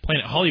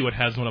Planet Hollywood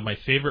has one of my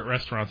favorite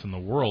restaurants in the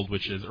world,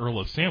 which is Earl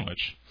of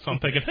Sandwich. So I'm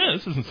thinking,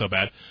 this isn't so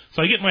bad.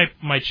 So I get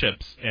my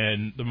chips,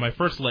 and my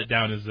first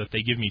letdown is that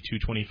they give me 2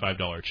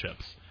 $25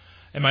 chips.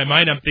 In my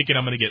mind, I'm thinking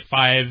I'm going to get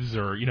 5s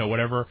or,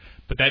 whatever,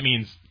 but that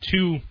means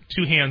two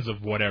hands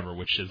of whatever,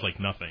 which is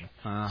like nothing.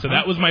 So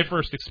that was my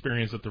first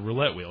experience at the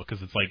roulette wheel,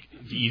 because it's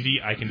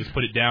easy. I can just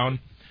put it down.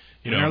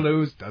 Win or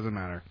lose, doesn't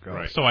matter. Go.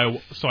 Right. So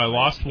I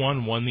lost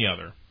one, won the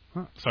other.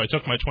 So I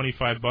took my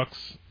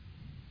 $25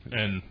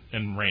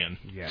 and ran.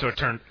 Yes. So it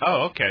turned.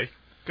 Oh, okay,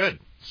 good.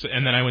 So,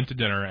 and then I went to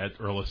dinner at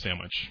Earl of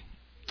Sandwich,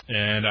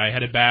 and I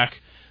headed back.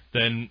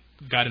 Then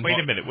got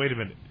involved. Wait a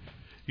minute.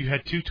 You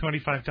had 2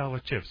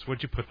 $25 chips.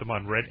 Would you put them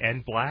on red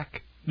and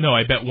black? No,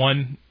 I bet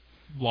one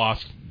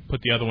lost, put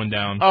the other one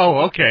down.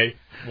 Oh, okay.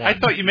 I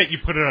thought you meant you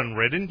put it on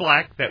red and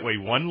black. That way,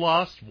 one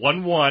lost,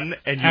 one won,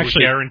 and you were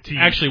guaranteed.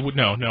 Actually,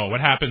 no. What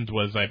happened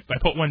was I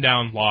put one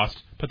down,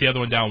 lost, put the other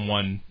one down,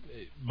 won.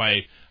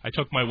 I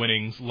took my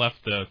winnings,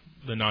 left the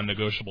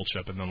non-negotiable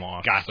chip, and then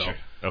lost. Gotcha.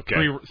 So okay.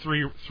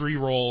 Three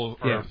roll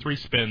or 3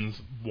 spins,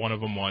 one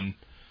of them won.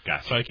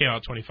 Gotcha. So I came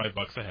out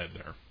 $25 ahead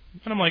there.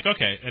 And I'm like,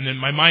 okay. And in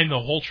my mind, the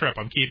whole trip,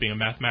 I'm keeping a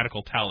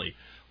mathematical tally.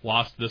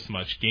 Lost this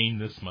much,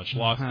 gained this much,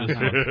 lost this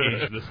much,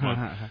 gained this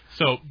much.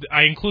 So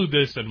I include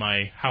this in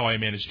my how I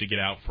managed to get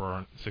out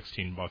for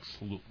 $16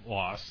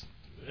 loss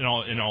in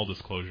all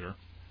disclosure.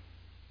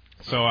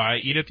 So I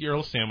eat at the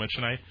Earl Sandwich,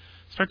 and I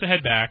start to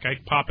head back. I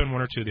pop in 1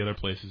 or 2 of the other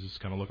places, just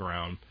kind of look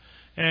around,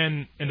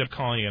 and end up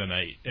calling it a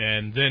night.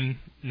 And then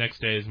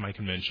next day is my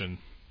convention.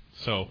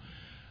 So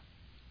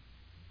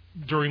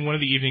during one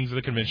of the evenings of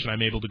the convention,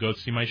 I'm able to go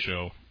see my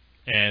show.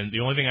 And the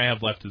only thing I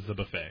have left is the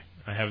buffet.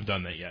 I haven't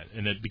done that yet,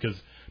 and because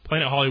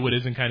Planet Hollywood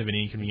is in kind of an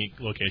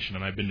inconvenient location,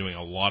 and I've been doing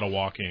a lot of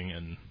walking,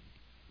 and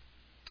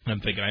I'm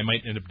thinking I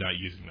might end up not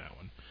using that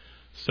one.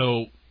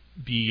 So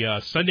the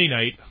Sunday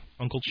night,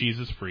 Uncle Cheese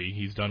is free.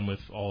 He's done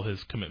with all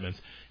his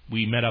commitments.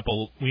 We met up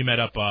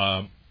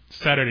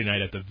Saturday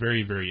night at the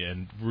very, very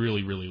end,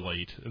 really, really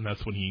late, and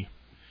that's when he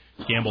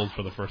gambled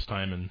for the first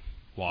time and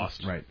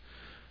lost. Right.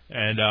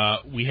 And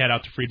we head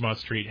out to Fremont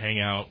Street, hang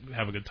out,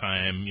 have a good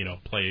time,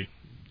 play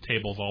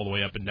tables all the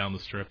way up and down the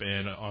strip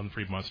and on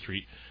Fremont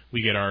Street.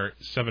 We get our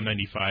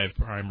 $7.95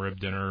 prime rib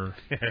dinner,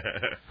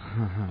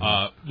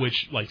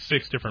 which like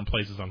 6 different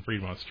places on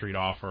Fremont Street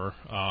offer.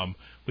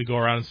 We go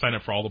around and sign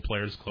up for all the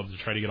players clubs to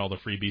try to get all the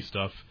freebie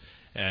stuff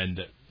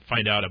and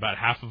find out about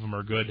half of them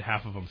are good,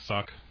 half of them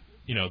suck.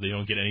 They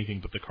don't get anything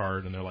but the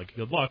card, and they're like,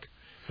 good luck.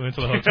 We went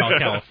to the Hotel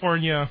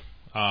California.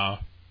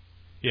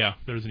 Yeah,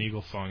 there's an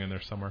Eagles song in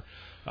there somewhere.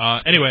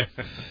 Anyway.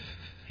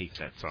 Hate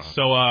that song.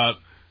 So, let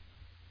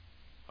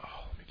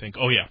me think.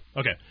 Oh, yeah.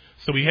 Okay.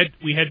 So we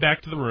head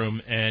back to the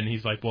room, and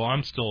he's like, well,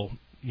 I'm still,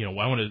 I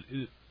want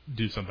to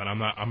do something.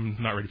 I'm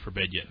not ready for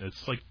bed yet.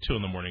 It's like 2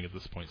 a.m. at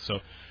this point. So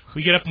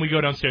we get up and we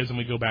go downstairs and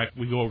we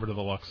go over to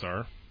the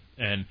Luxor.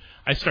 And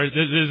this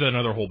is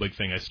another whole big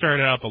thing. I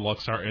started out the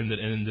Luxor and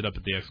ended up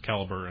at the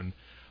Excalibur,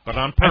 but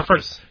on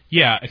purpose.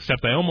 Yeah,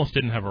 except I almost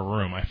didn't have a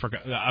room. I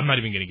forgot. I'm not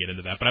even going to get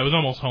into that. But I was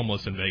almost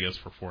homeless in Vegas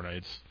for 4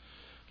 nights.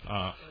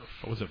 What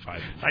was it,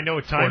 5? I know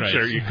a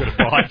timeshare you could have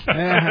bought.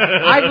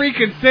 I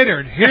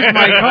reconsidered. Here's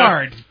my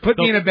card. Put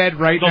me in a bed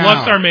right now. The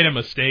Luxor made a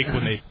mistake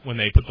when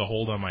they put the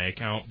hold on my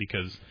account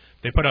because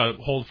they put a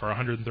hold for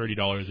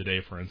 $130 a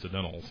day for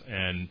incidentals,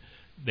 and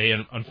they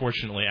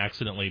unfortunately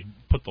accidentally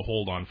put the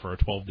hold on for a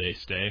 12-day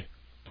stay.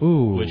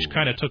 Ooh. Which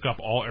kind of took up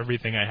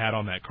everything I had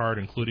on that card,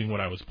 including what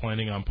I was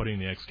planning on putting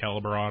the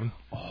Excalibur on.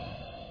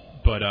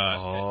 But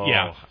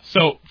yeah.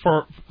 So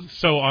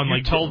on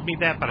you told me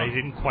that, but I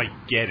didn't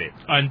quite get it.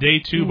 On day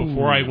 2,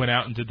 before I went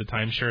out and did the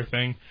timeshare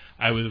thing,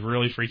 I was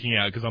really freaking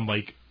out because I'm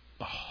like,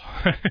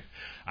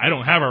 I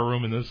don't have a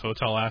room in this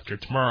hotel after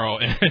tomorrow,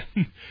 and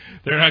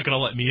they're not going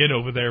to let me in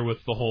over there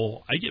with the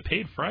whole I get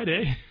paid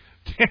Friday.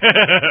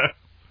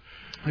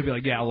 I'd be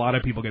like, yeah, a lot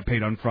of people get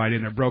paid on Friday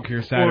and they're broke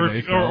here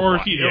Saturday. Or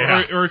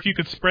if you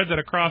could spread that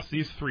across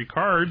these 3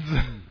 cards.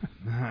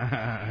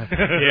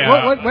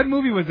 Yeah. What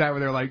movie was that where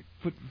they're like,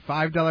 put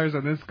 $5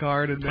 on this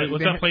card? And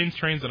was that Planes,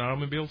 Trains, and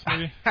Automobiles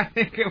movie? I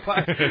think it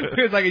was.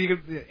 It was like you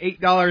could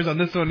 $8 on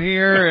this one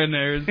here, and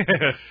there's.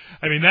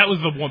 I mean, that was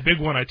the big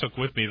one I took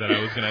with me that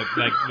I was gonna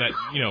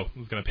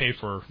was gonna pay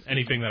for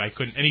anything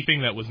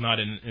that was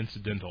not an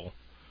incidental.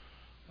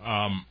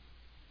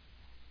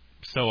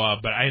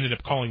 But I ended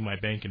up calling my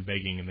bank and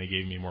begging, and they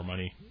gave me more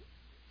money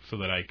so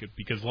that I could,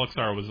 because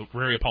Luxor was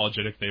very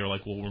apologetic. They were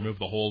like, we'll remove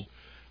the hold.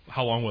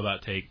 How long will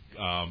that take?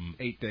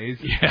 8 days.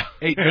 Yeah.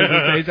 8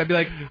 business days. I'd be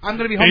like, I'm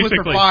going to be homeless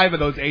for 5 of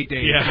those 8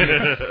 days.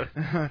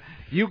 Yeah.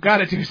 You got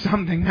to do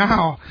something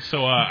now.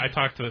 So I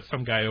talked to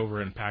some guy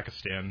over in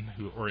Pakistan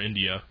or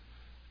India.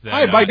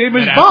 Hi, my name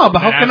is Bob.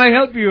 How can I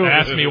help you?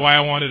 Asked me why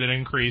I wanted an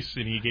increase,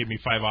 and he gave me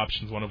 5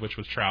 options, one of which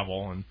was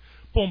travel, and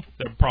boom,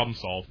 the problem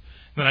solved.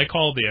 Then I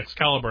called the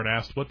Excalibur and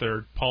asked what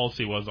their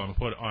policy was on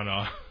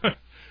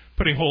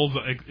putting holds,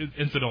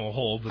 incidental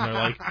holds, and they're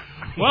like,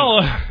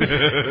 well,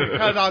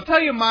 because I'll tell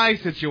you my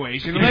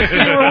situation. Let's see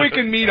where we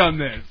can meet on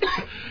this.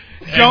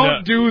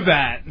 Don't do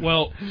that.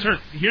 Well, sir,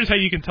 here's how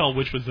you can tell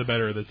which was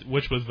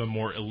the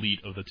more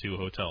elite of the 2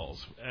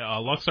 hotels.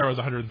 Luxor was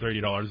 $130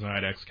 a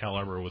night.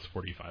 Excalibur was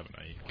 $45 a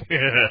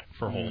night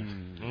for holds.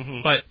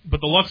 Mm-hmm. But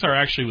the Luxor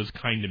actually was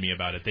kind to me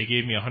about it. They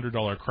gave me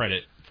 $100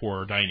 credit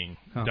for dining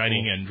cool.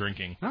 and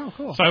drinking. Oh,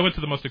 cool. So I went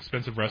to the most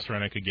expensive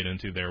restaurant I could get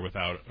into there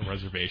without a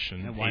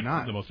reservation. And why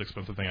not? The most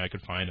expensive thing I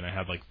could find, and I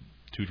had like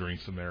 2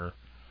 drinks in their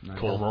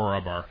cool.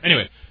 Aurora bar.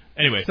 Anyway.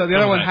 So the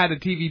other one had a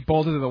TV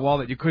bolted to the wall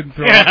that you couldn't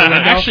throw out the window.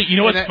 Actually, you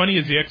know what's funny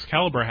is the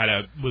Excalibur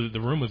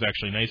the room was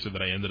actually nicer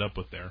that I ended up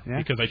with there. Yeah?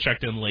 Because I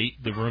checked in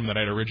late. The room that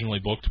I'd originally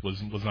booked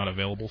was not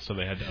available, so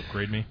they had to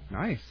upgrade me.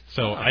 Nice.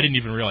 So I didn't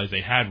even realize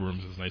they had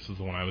rooms as nice as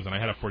the one I was in. I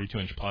had a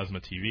 42-inch plasma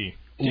TV.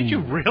 Did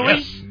you really?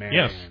 Yes. Man.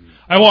 Yes.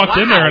 I walked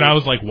in there and I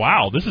was like,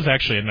 wow, this is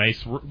actually a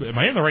nice room. Am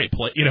I in the right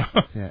place? Yeah,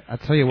 I'll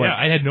tell you what. Yeah,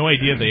 I had no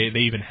idea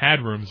they even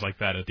had rooms like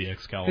that at the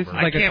Excalibur.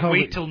 I can't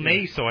wait till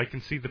May so I can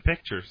see the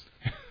pictures.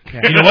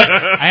 Yeah. You know what?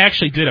 I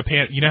actually did a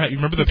pan. You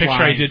remember the picture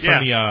I did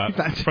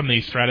from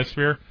the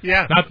Stratosphere?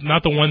 Yeah.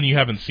 Not the one you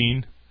haven't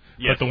seen,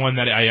 yes. but the one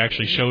that I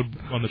actually showed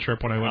on the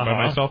trip when I went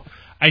by myself.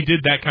 I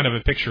did that kind of a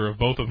picture of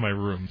both of my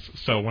rooms.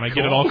 So when I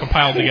get it all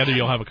compiled together,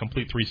 you'll have a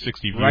complete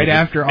 360 view. Right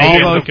after all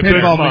those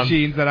pinball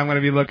machines that I'm going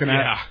to be looking at.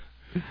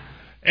 Yeah.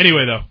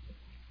 Anyway, though.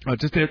 Oh,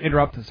 just to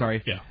interrupt.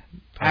 Sorry. Yeah.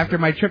 After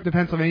my trip to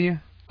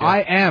Pennsylvania,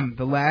 I am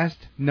the last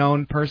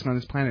known person on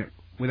this planet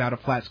without a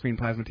flat screen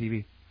plasma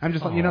TV. I'm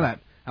just letting you know that.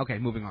 Okay,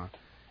 moving on.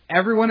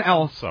 Everyone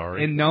else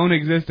in known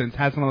existence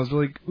has one of those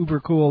really uber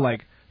cool,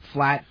 like,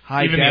 flat,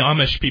 high Even def. the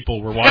Amish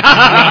people were watching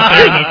out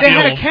there in the They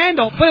field. had a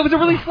candle, but it was a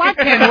really flat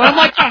candle. And I'm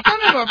like, son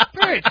of a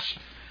bitch.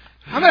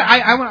 I'm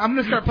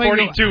gonna start playing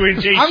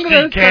 42-inch HD I'm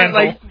gonna start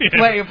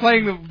candle.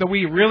 playing the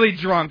Wii really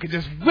drunk and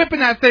just whipping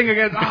that thing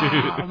against.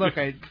 Oh, look,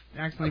 I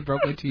accidentally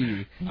broke my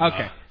TV.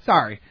 Okay,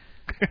 sorry.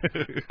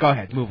 Go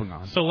ahead, moving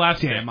on. So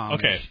last day.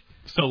 Okay.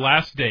 So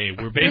last day,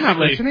 we're basically. You're not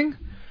listening.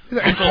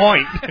 Good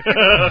point.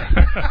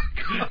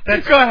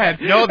 Go ahead.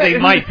 No, they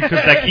might because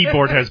that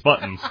keyboard has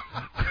buttons.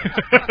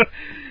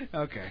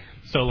 Okay.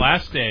 So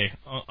last day,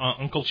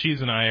 Uncle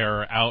Cheese and I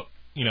are out.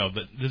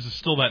 This is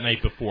still that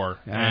night before,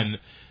 and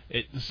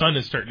the sun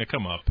is starting to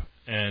come up,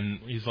 and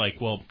he's like,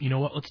 well, you know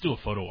what, let's do a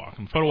photo walk.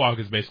 And photo walk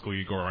is basically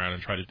you go around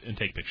and try to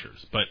take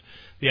pictures. But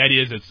the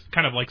idea is it's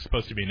kind of like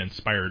supposed to be an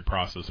inspired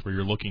process where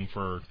you're looking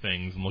for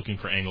things and looking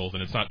for angles,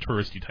 and it's not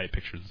touristy type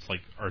pictures. It's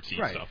like artsy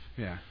stuff.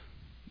 Yeah.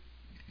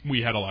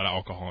 We had a lot of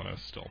alcohol in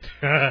us still.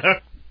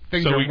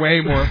 Things So are we-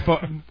 way more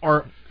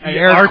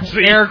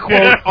Artsy. air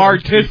quote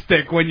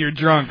artistic when you're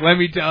drunk. Let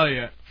me tell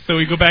you. So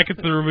we go back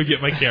into the room, we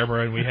get my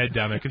camera, and we head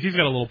down there because he's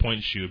got a little point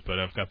and shoot, but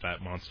I've got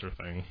that monster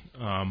thing.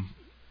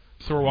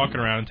 So we're walking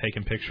around and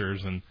taking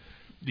pictures, and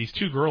these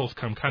two girls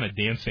come kind of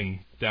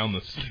dancing down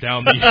the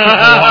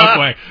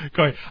walkway,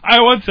 going,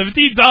 "I won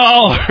 $17.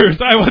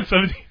 I won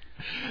 $17."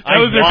 That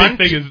was their big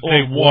thing. Is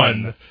they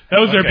won. That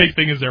was their big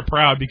thing. Is they're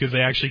proud because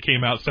they actually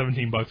came out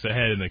 $17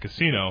 ahead in the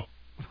casino.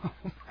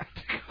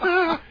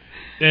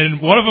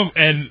 And one of them,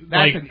 and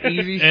that's like an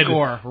easy and,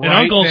 score. And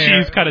Right Uncle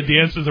there. Cheese kind of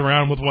dances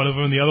around with one of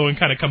them, and the other one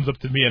kind of comes up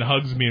to me and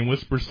hugs me and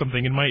whispers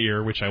something in my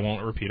ear, which I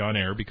won't repeat on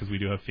air because we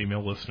do have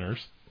female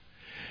listeners.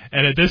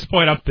 And at this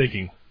point, I'm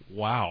thinking,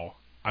 wow,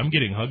 I'm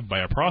getting hugged by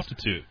a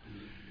prostitute.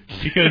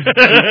 Because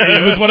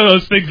it was one of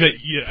those things that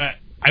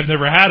I've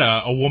never had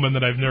a woman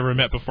that I've never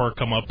met before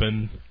come up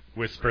and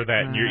whisper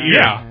that in your ear.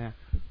 Yeah.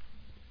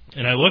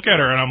 And I look at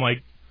her and I'm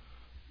like,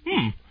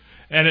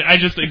 and I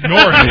just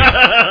ignore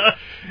it.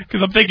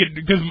 Because I'm thinking,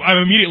 because I'm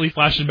immediately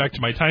flashing back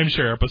to my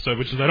timeshare episode,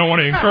 which is I don't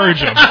want to encourage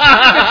him. The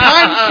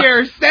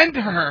timeshare sent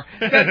her.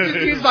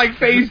 She's like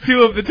phase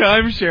 2 of the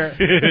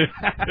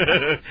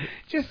timeshare.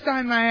 Just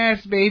sign my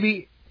ass,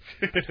 baby.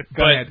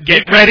 Go ahead.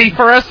 Get ready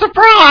for a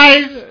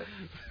surprise!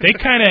 They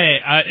kind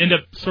of end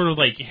up sort of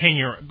like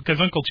hanging around,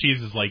 because Uncle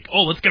Cheese is like,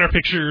 oh, let's get our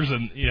pictures,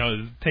 and, you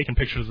know, taking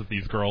pictures with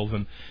these girls.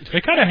 And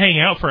they kind of hang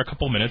out for a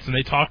couple minutes, and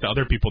they talk to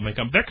other people, and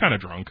they're kind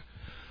of drunk.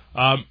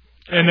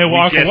 And they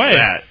walk away.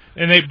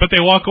 But they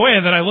walk away,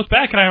 and then I look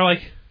back, and I'm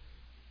like,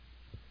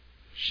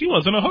 she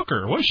wasn't a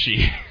hooker, was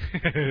she?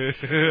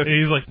 And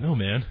he's like, no,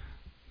 man.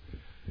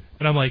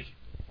 And I'm like,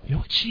 you know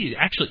what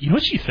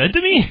she said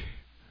to me?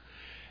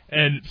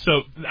 And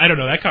so, I don't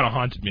know, that kind of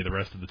haunted me the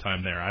rest of the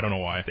time there. I don't know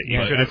why. You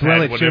could have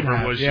had whatever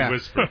it was she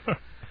whispered.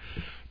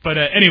 But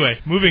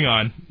anyway, moving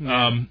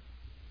on.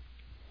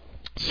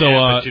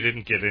 But you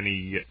didn't get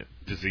any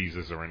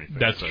diseases or anything.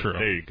 That's so true.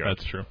 There you go.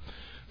 That's true.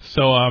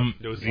 So,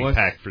 it was the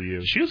pack for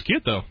you. She was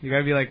cute, though. You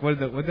gotta be like, what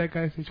that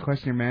guy say?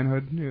 Question your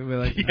manhood? You'd be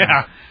like,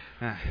 yeah.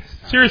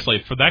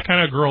 Seriously, for that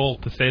kind of girl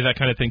to say that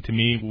kind of thing to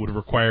me would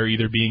require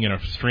either being in a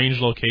strange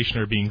location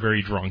or being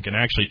very drunk. And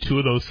actually, two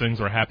of those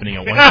things were happening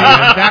at one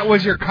time. That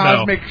was your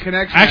cosmic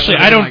connection. Actually,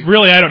 I don't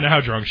know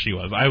how drunk she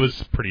was. I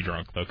was pretty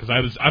drunk though,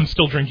 because I'm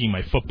still drinking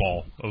my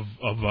football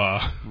of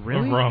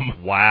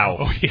rum. Wow.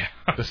 Oh yeah.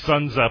 The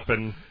sun's up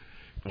and.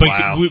 But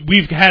wow.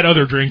 We've had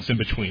other drinks in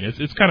between.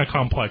 It's kind of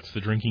complex, the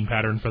drinking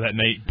pattern for that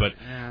night. But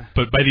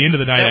by the end of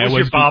the night, that was I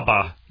was your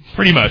Baba.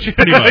 Pretty much.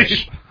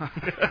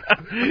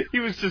 He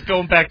was just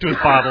going back to his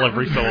bottle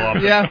every so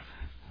often. Yeah.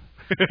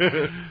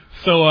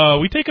 So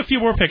we take a few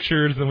more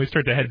pictures, and we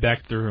start to head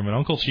back to the room. And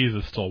Uncle Cheese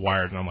is still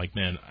wired, and I'm like,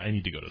 man, I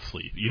need to go to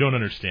sleep. You don't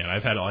understand.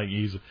 I've had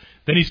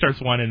Then he starts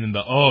whining in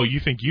you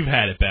think you've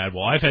had it bad?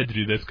 Well, I've had to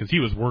do this because he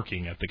was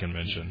working at the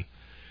convention.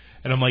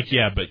 And I'm like,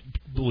 yeah, but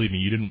believe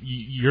me,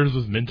 yours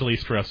was mentally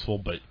stressful,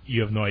 but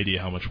you have no idea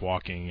how much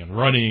walking and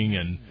running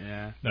and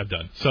I've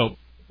done. So,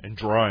 and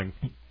drawing.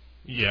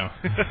 Yeah.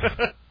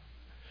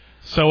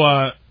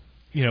 So,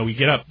 we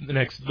get up the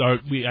next,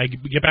 we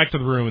get back to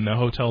the room, and the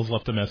hotel's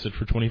left a message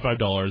for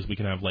 $25. We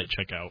can have late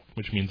checkout,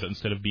 which means that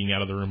instead of being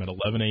out of the room at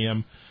 11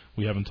 a.m.,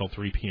 we have until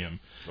 3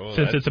 p.m. Oh,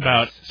 since it's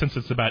about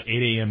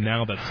 8 a.m.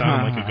 now, that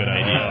sounds like a good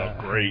idea.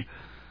 Oh, great.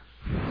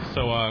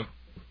 So,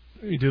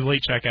 we do the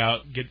late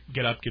checkout,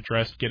 get up, get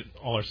dressed, get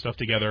all our stuff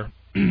together.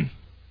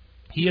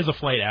 He has a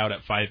flight out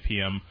at 5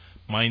 p.m.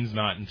 Mine's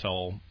not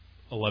until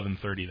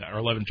 11:30 or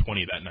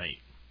 11:20 that night.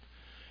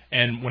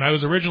 And when I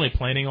was originally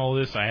planning all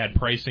this, I had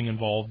pricing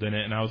involved in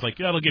it, and I was like,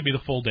 yeah, it'll give me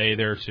the full day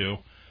there too,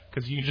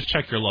 because you can just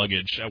check your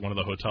luggage at one of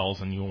the hotels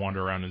and you can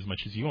wander around as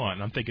much as you want.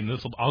 And I'm thinking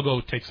I'll go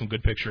take some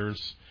good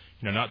pictures,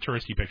 not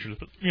touristy pictures,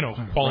 but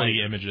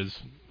quality images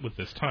with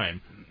this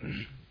time.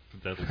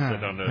 Doesn't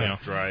sit on a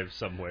drive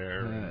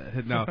somewhere.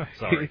 No.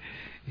 Sorry.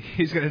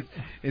 He's going to,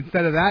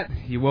 instead of that,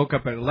 he woke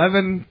up at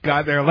 11,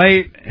 got there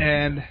late,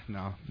 and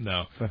no.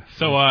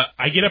 So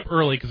I get up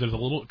early because there's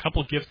a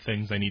couple gift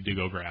things I need to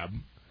go grab.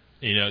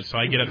 So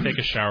I get up, take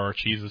a shower.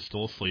 Cheese is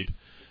still asleep.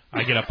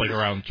 I get up like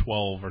around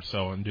 12 or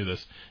so and do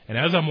this. And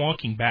as I'm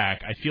walking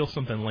back, I feel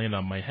something land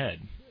on my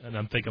head. And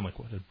I'm thinking, like,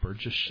 what, did a bird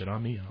just shit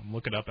on me? And I'm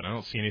looking up, and I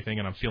don't see anything,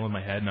 and I'm feeling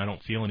my head, and I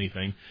don't feel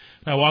anything.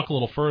 And I walk a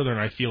little further, and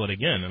I feel it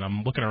again. And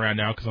I'm looking around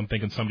now because I'm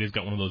thinking somebody's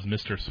got one of those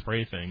Mr.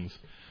 Spray things.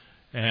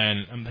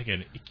 And I'm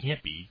thinking, it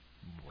can't be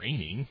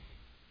raining.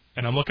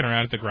 And I'm looking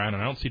around at the ground,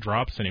 and I don't see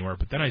drops anywhere.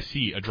 But then I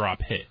see a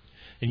drop hit.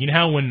 And you know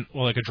how when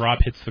a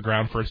drop hits the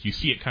ground first, you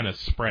see it kind of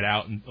spread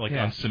out and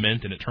on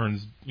cement, and it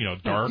turns,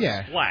 dark?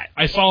 Yeah. Flat.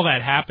 I saw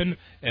that happen,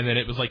 and then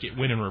it was like it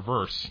went in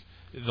reverse.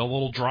 the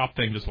little drop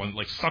thing just went,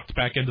 like, sucked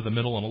back into the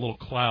middle, and a little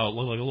cloud,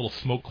 like a little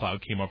smoke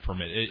cloud came up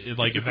from it. It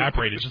like,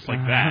 evaporated just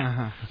like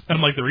that. And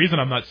I'm like, the reason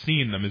I'm not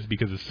seeing them is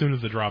because as soon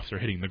as the drops are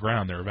hitting the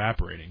ground, they're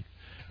evaporating.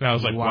 And I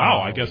was like,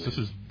 wow, I guess this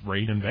is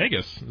rain in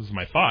Vegas. This is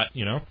my thought,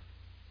 you know?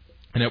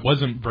 And it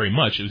wasn't very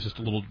much. It was just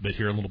a little bit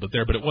here, a little bit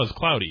there, but it was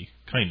cloudy,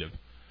 kind of.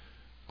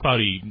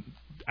 Cloudy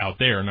out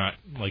there, not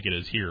like it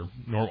is here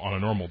on a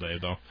normal day,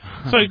 though.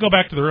 So I go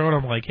back to the road,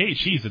 and I'm like, hey,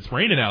 geez, it's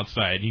raining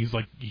outside. And he's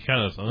like, he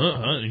kind of,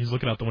 and he's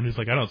looking out the window. He's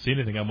like, I don't see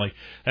anything. I'm like,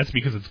 that's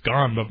because it's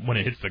gone, but when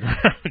it hits the ground,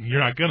 you're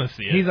not going to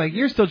see it. He's like,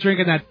 you're still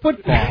drinking that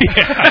football.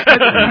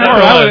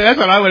 That's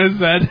what I would have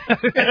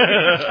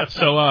said.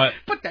 So,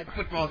 put that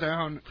football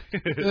down.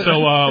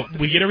 So,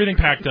 we get everything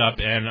packed up,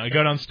 and I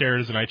go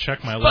downstairs, and I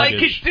check my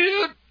luggage.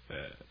 Dude!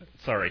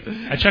 Sorry.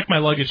 I check my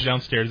luggage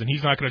downstairs, and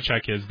he's not going to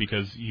check his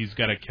because he's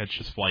got to catch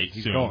his flight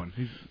soon.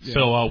 Going.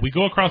 So we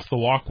go across the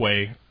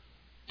walkway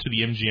to the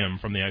MGM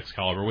from the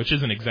Excalibur, which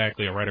isn't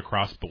exactly a right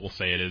across, but we'll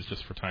say it is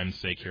just for time's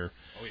sake here.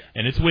 Oh, yeah.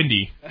 And it's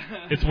windy.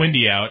 It's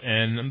windy out,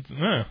 and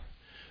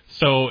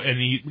so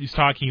he's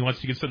talking. He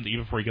wants to get something to eat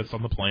before he gets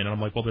on the plane, and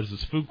I'm like, well, there's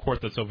this food court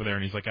that's over there,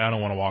 and he's like, I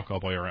don't want to walk all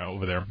the way around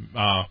over there.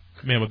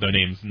 Man with no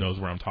names knows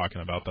where I'm talking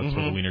about. That's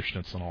where the Wiener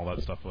Schnitz and all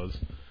that stuff was.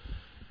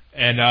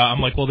 And I'm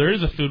like, well, there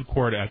is a food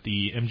court at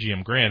the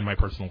MGM Grand, my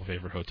personal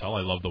favorite hotel. I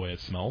love the way it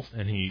smells.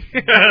 And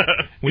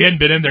we hadn't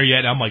been in there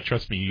yet. I'm like,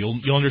 trust me,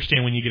 you'll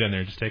understand when you get in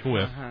there. Just take a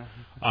whiff.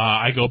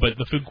 I go, but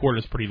the food court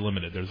is pretty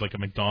limited. There's like a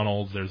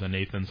McDonald's. There's a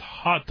Nathan's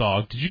hot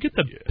dog. Did you get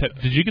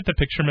the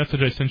picture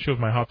message I sent you of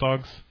my hot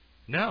dogs?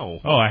 No.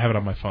 Oh, I have it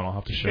on my phone. I'll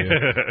have to show you.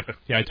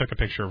 Yeah, I took a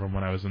picture of them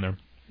when I was in there.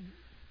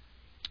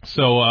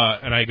 So,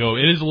 and I go,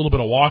 it is a little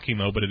bit of walking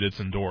though, but it is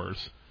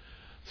indoors.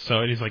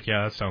 So, and he's like,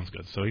 yeah, that sounds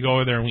good. So we go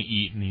over there and we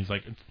eat, and he's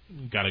like,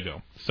 gotta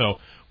go. So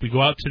we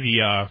go out to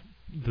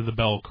the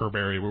bell curb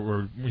area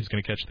where he's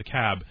going to catch the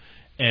cab,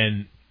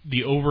 and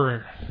the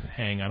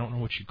overhang, I don't know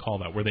what you call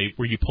that, where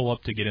you pull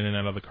up to get in and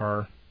out of the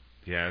car.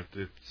 Yeah,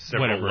 it's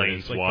several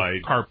lanes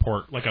wide.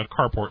 Like a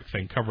carport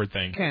thing, covered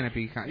thing.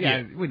 Canopy.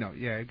 Yeah, we know.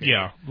 Yeah.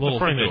 Yeah, little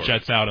thing that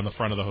jets out in the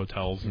front of the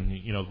hotels, and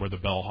you know where the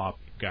bellhop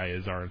guy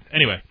is.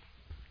 Anyway,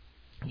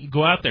 you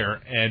go out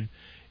there, and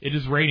it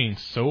is raining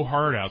so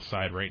hard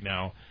outside right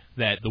now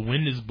that the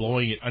wind is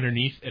blowing it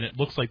underneath, and it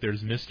looks like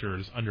there's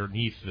misters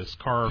underneath this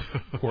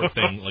carport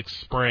thing, like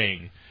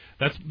spraying.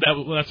 That's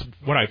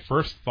what I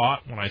first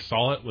thought when I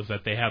saw it, was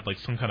that they had like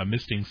some kind of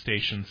misting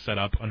station set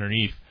up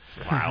underneath.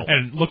 Wow.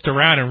 And looked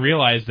around and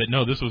realized that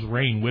no, this was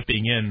rain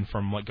whipping in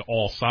from like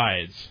all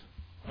sides.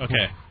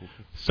 Okay.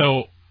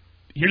 So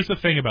here's the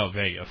thing about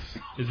Vegas,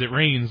 is it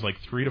rains like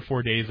 3 to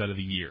 4 days out of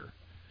the year.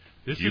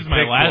 This is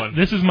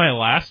my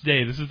last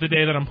day. This is the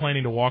day that I'm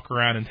planning to walk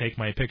around and take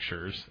my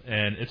pictures,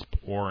 and it's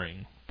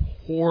pouring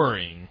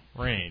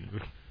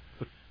rain.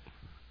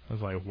 I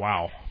was like,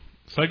 wow.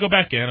 So I go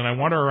back in, and I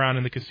wander around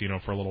in the casino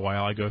for a little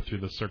while. I go through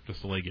the Cirque du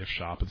Soleil gift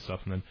shop and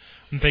stuff, and then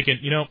I'm thinking,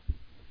 you know,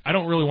 I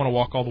don't really want to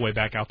walk all the way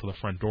back out to the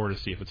front door to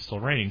see if it's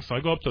still raining. So I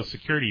go up to a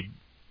security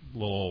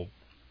little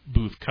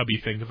booth cubby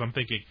thing, because I'm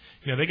thinking,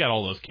 you know, they got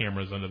all those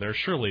cameras under there.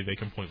 Surely they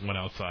can point one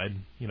outside,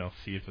 you know,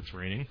 see if it's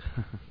raining.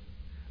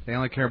 They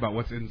only care about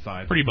what's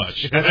inside. Pretty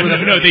much. That's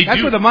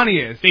where the money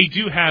is. They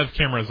do have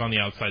cameras on the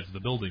outsides of the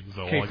buildings,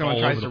 though. In case someone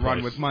tries to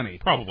run with money.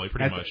 Probably,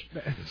 pretty much.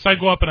 So I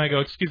go up and I go,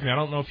 excuse me, I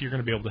don't know if you're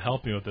going to be able to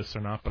help me with this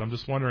or not, but I'm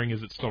just wondering,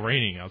 is it still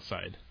raining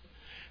outside?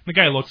 And the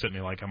guy looks at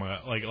me like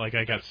like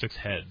I got 6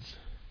 heads.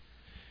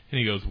 And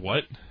he goes,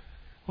 what?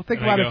 Well,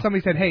 think about if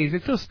somebody said, hey, is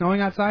it still snowing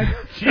outside?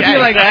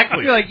 Yeah,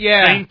 exactly. You're like,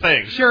 yeah. Same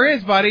thing. Sure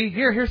is, buddy.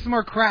 Here's some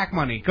more crack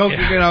money. Go take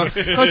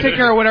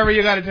care of whatever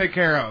you got to take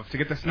care of to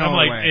get the snow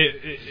away. I'm like,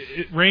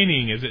 it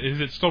raining. Is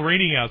it still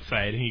raining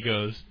outside? And he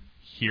goes,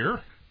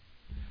 here?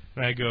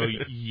 And I go,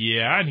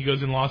 yeah. And he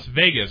goes, in Las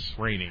Vegas,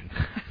 raining.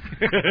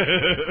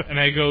 And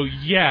I go,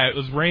 yeah, it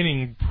was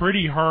raining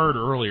pretty hard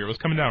earlier. It was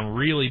coming down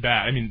really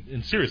bad. I mean,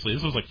 and seriously,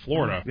 this was like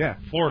Florida. Yeah.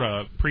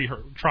 Florida,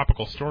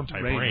 pre-tropical storm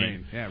type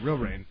rain. Yeah, real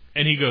rain.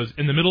 And he goes,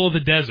 in the middle of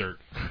the desert,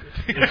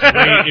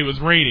 it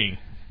was raining.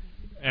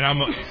 And I'm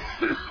like,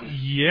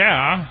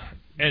 yeah.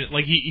 And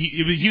like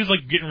he was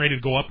like getting ready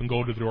to go up and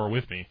go to the door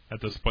with me at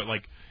this point.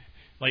 Like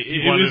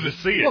he wanted to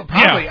see it. Well,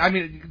 probably. Yeah. I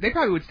mean, they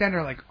probably would stand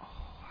there like,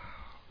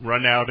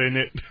 run out in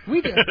it.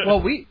 We do.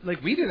 Well, we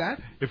do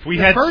that. If we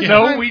had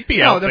snow, we'd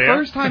be out there. No, the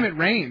first time it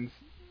rains,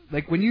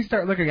 like when you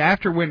start looking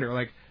after winter,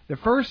 like the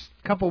first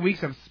couple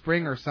weeks of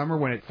spring or summer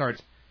when it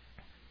starts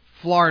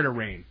Florida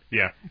rain.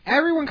 Yeah.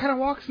 Everyone kind of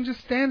walks and just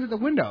stands at the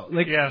window.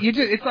 Like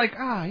it's like,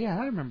 yeah,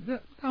 I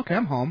remember. Okay,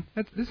 I'm home.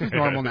 This is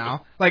normal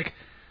now. Like,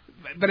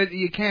 but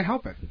you can't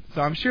help it.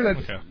 So I'm sure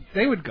that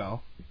they would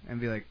go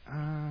and be like,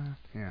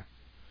 yeah.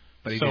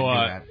 But he didn't do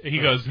that. He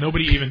goes,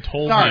 nobody even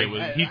told me it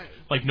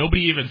was.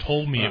 Nobody even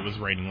told me it was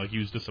raining. Like, he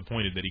was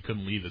disappointed that he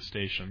couldn't leave the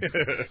station.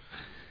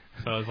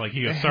 So I was like,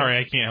 he goes, sorry,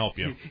 I can't help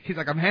you. He's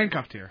like, I'm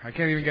handcuffed here. I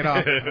can't even get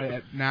off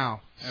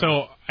now.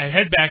 So I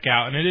head back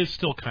out, and it is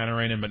still kind of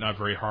raining, but not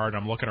very hard.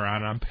 I'm looking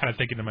around, and I'm kind of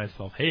thinking to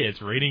myself, hey,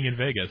 it's raining in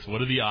Vegas.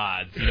 What are the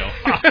odds? You know,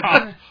 ha,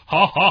 ha,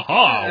 ha,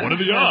 ha, what are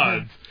the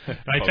odds? And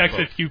I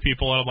texted a few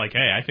people, and I'm like,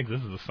 hey, I think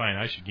this is a sign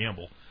I should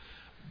gamble.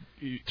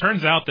 It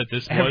turns out that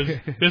this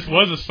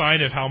was a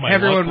sign of how my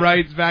everyone luck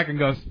writes back and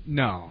goes,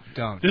 no,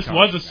 don't. This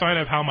was a sign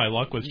of how my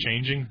luck was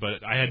changing,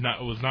 but I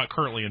was not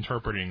currently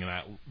interpreting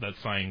that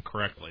sign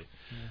correctly.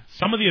 Yeah.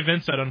 Some of the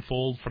events that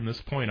unfold from this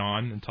point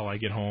on until I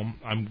get home,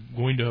 I'm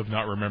going to have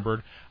not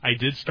remembered. I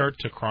did start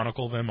to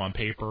chronicle them on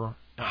paper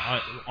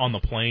on the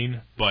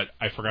plane, but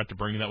I forgot to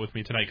bring that with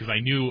me tonight because I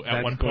knew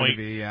at one point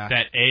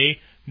that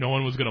no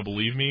one was going to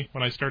believe me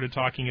when I started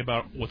talking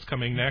about what's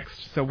coming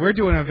next. So we're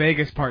doing a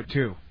Vegas part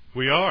 2.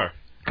 We are.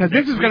 Because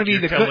this is going to be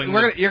the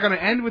good. You're going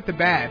to end with the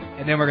bad,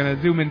 and then we're going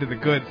to zoom into the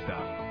good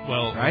stuff.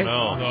 Well, right?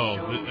 No.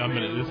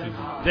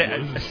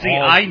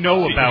 I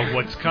know about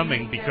what's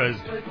coming because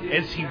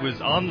as he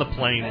was on the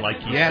plane,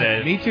 like you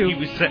said, me too. He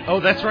was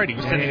that's right. He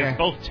was sending us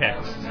both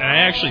texts, and I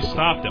actually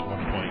stopped at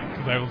one point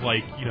because I was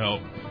like,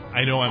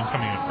 I know I'm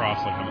coming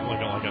across like a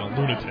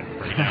lunatic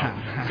right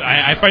now. So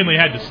I finally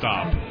had to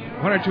stop.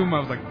 One or two of them I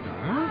was like,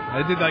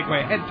 I did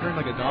my head turned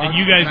like a dog. And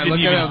you guys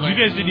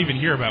didn't even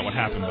hear about what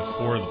happened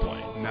before the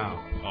plane. No.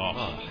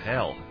 Oh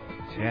hell.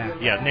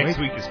 Yeah. Next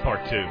week is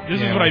part 2.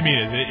 This is what I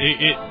mean.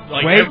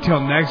 Wait till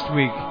next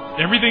week.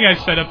 Everything I've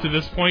said up to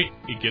this point,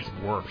 it gets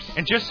worse.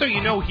 And just so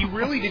you know, he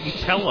really didn't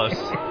tell us.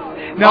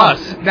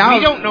 Now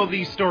we don't know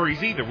these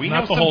stories either. We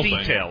know some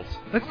details.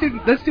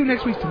 Let's do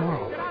next week's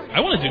tomorrow. I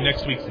want to do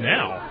next week's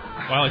now.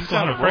 While I still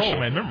have it fresh in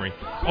my memory.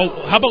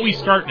 Oh, how about we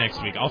start next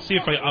week? I'll see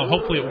if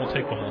hopefully it won't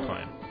take the whole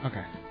time.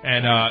 Okay.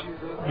 And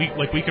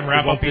we can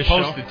wrap up this show.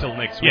 It won't be posted till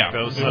next week,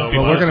 though. So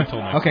we're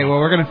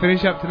gonna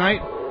finish up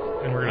tonight.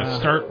 And we're gonna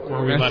start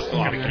where we left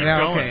off.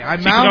 Okay.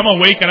 I'm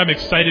awake and I'm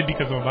excited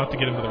because I'm about to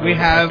get into the we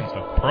have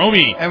stuff.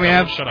 Promi. And we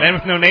have man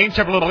with no name.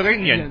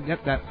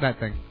 Yep, that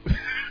thing.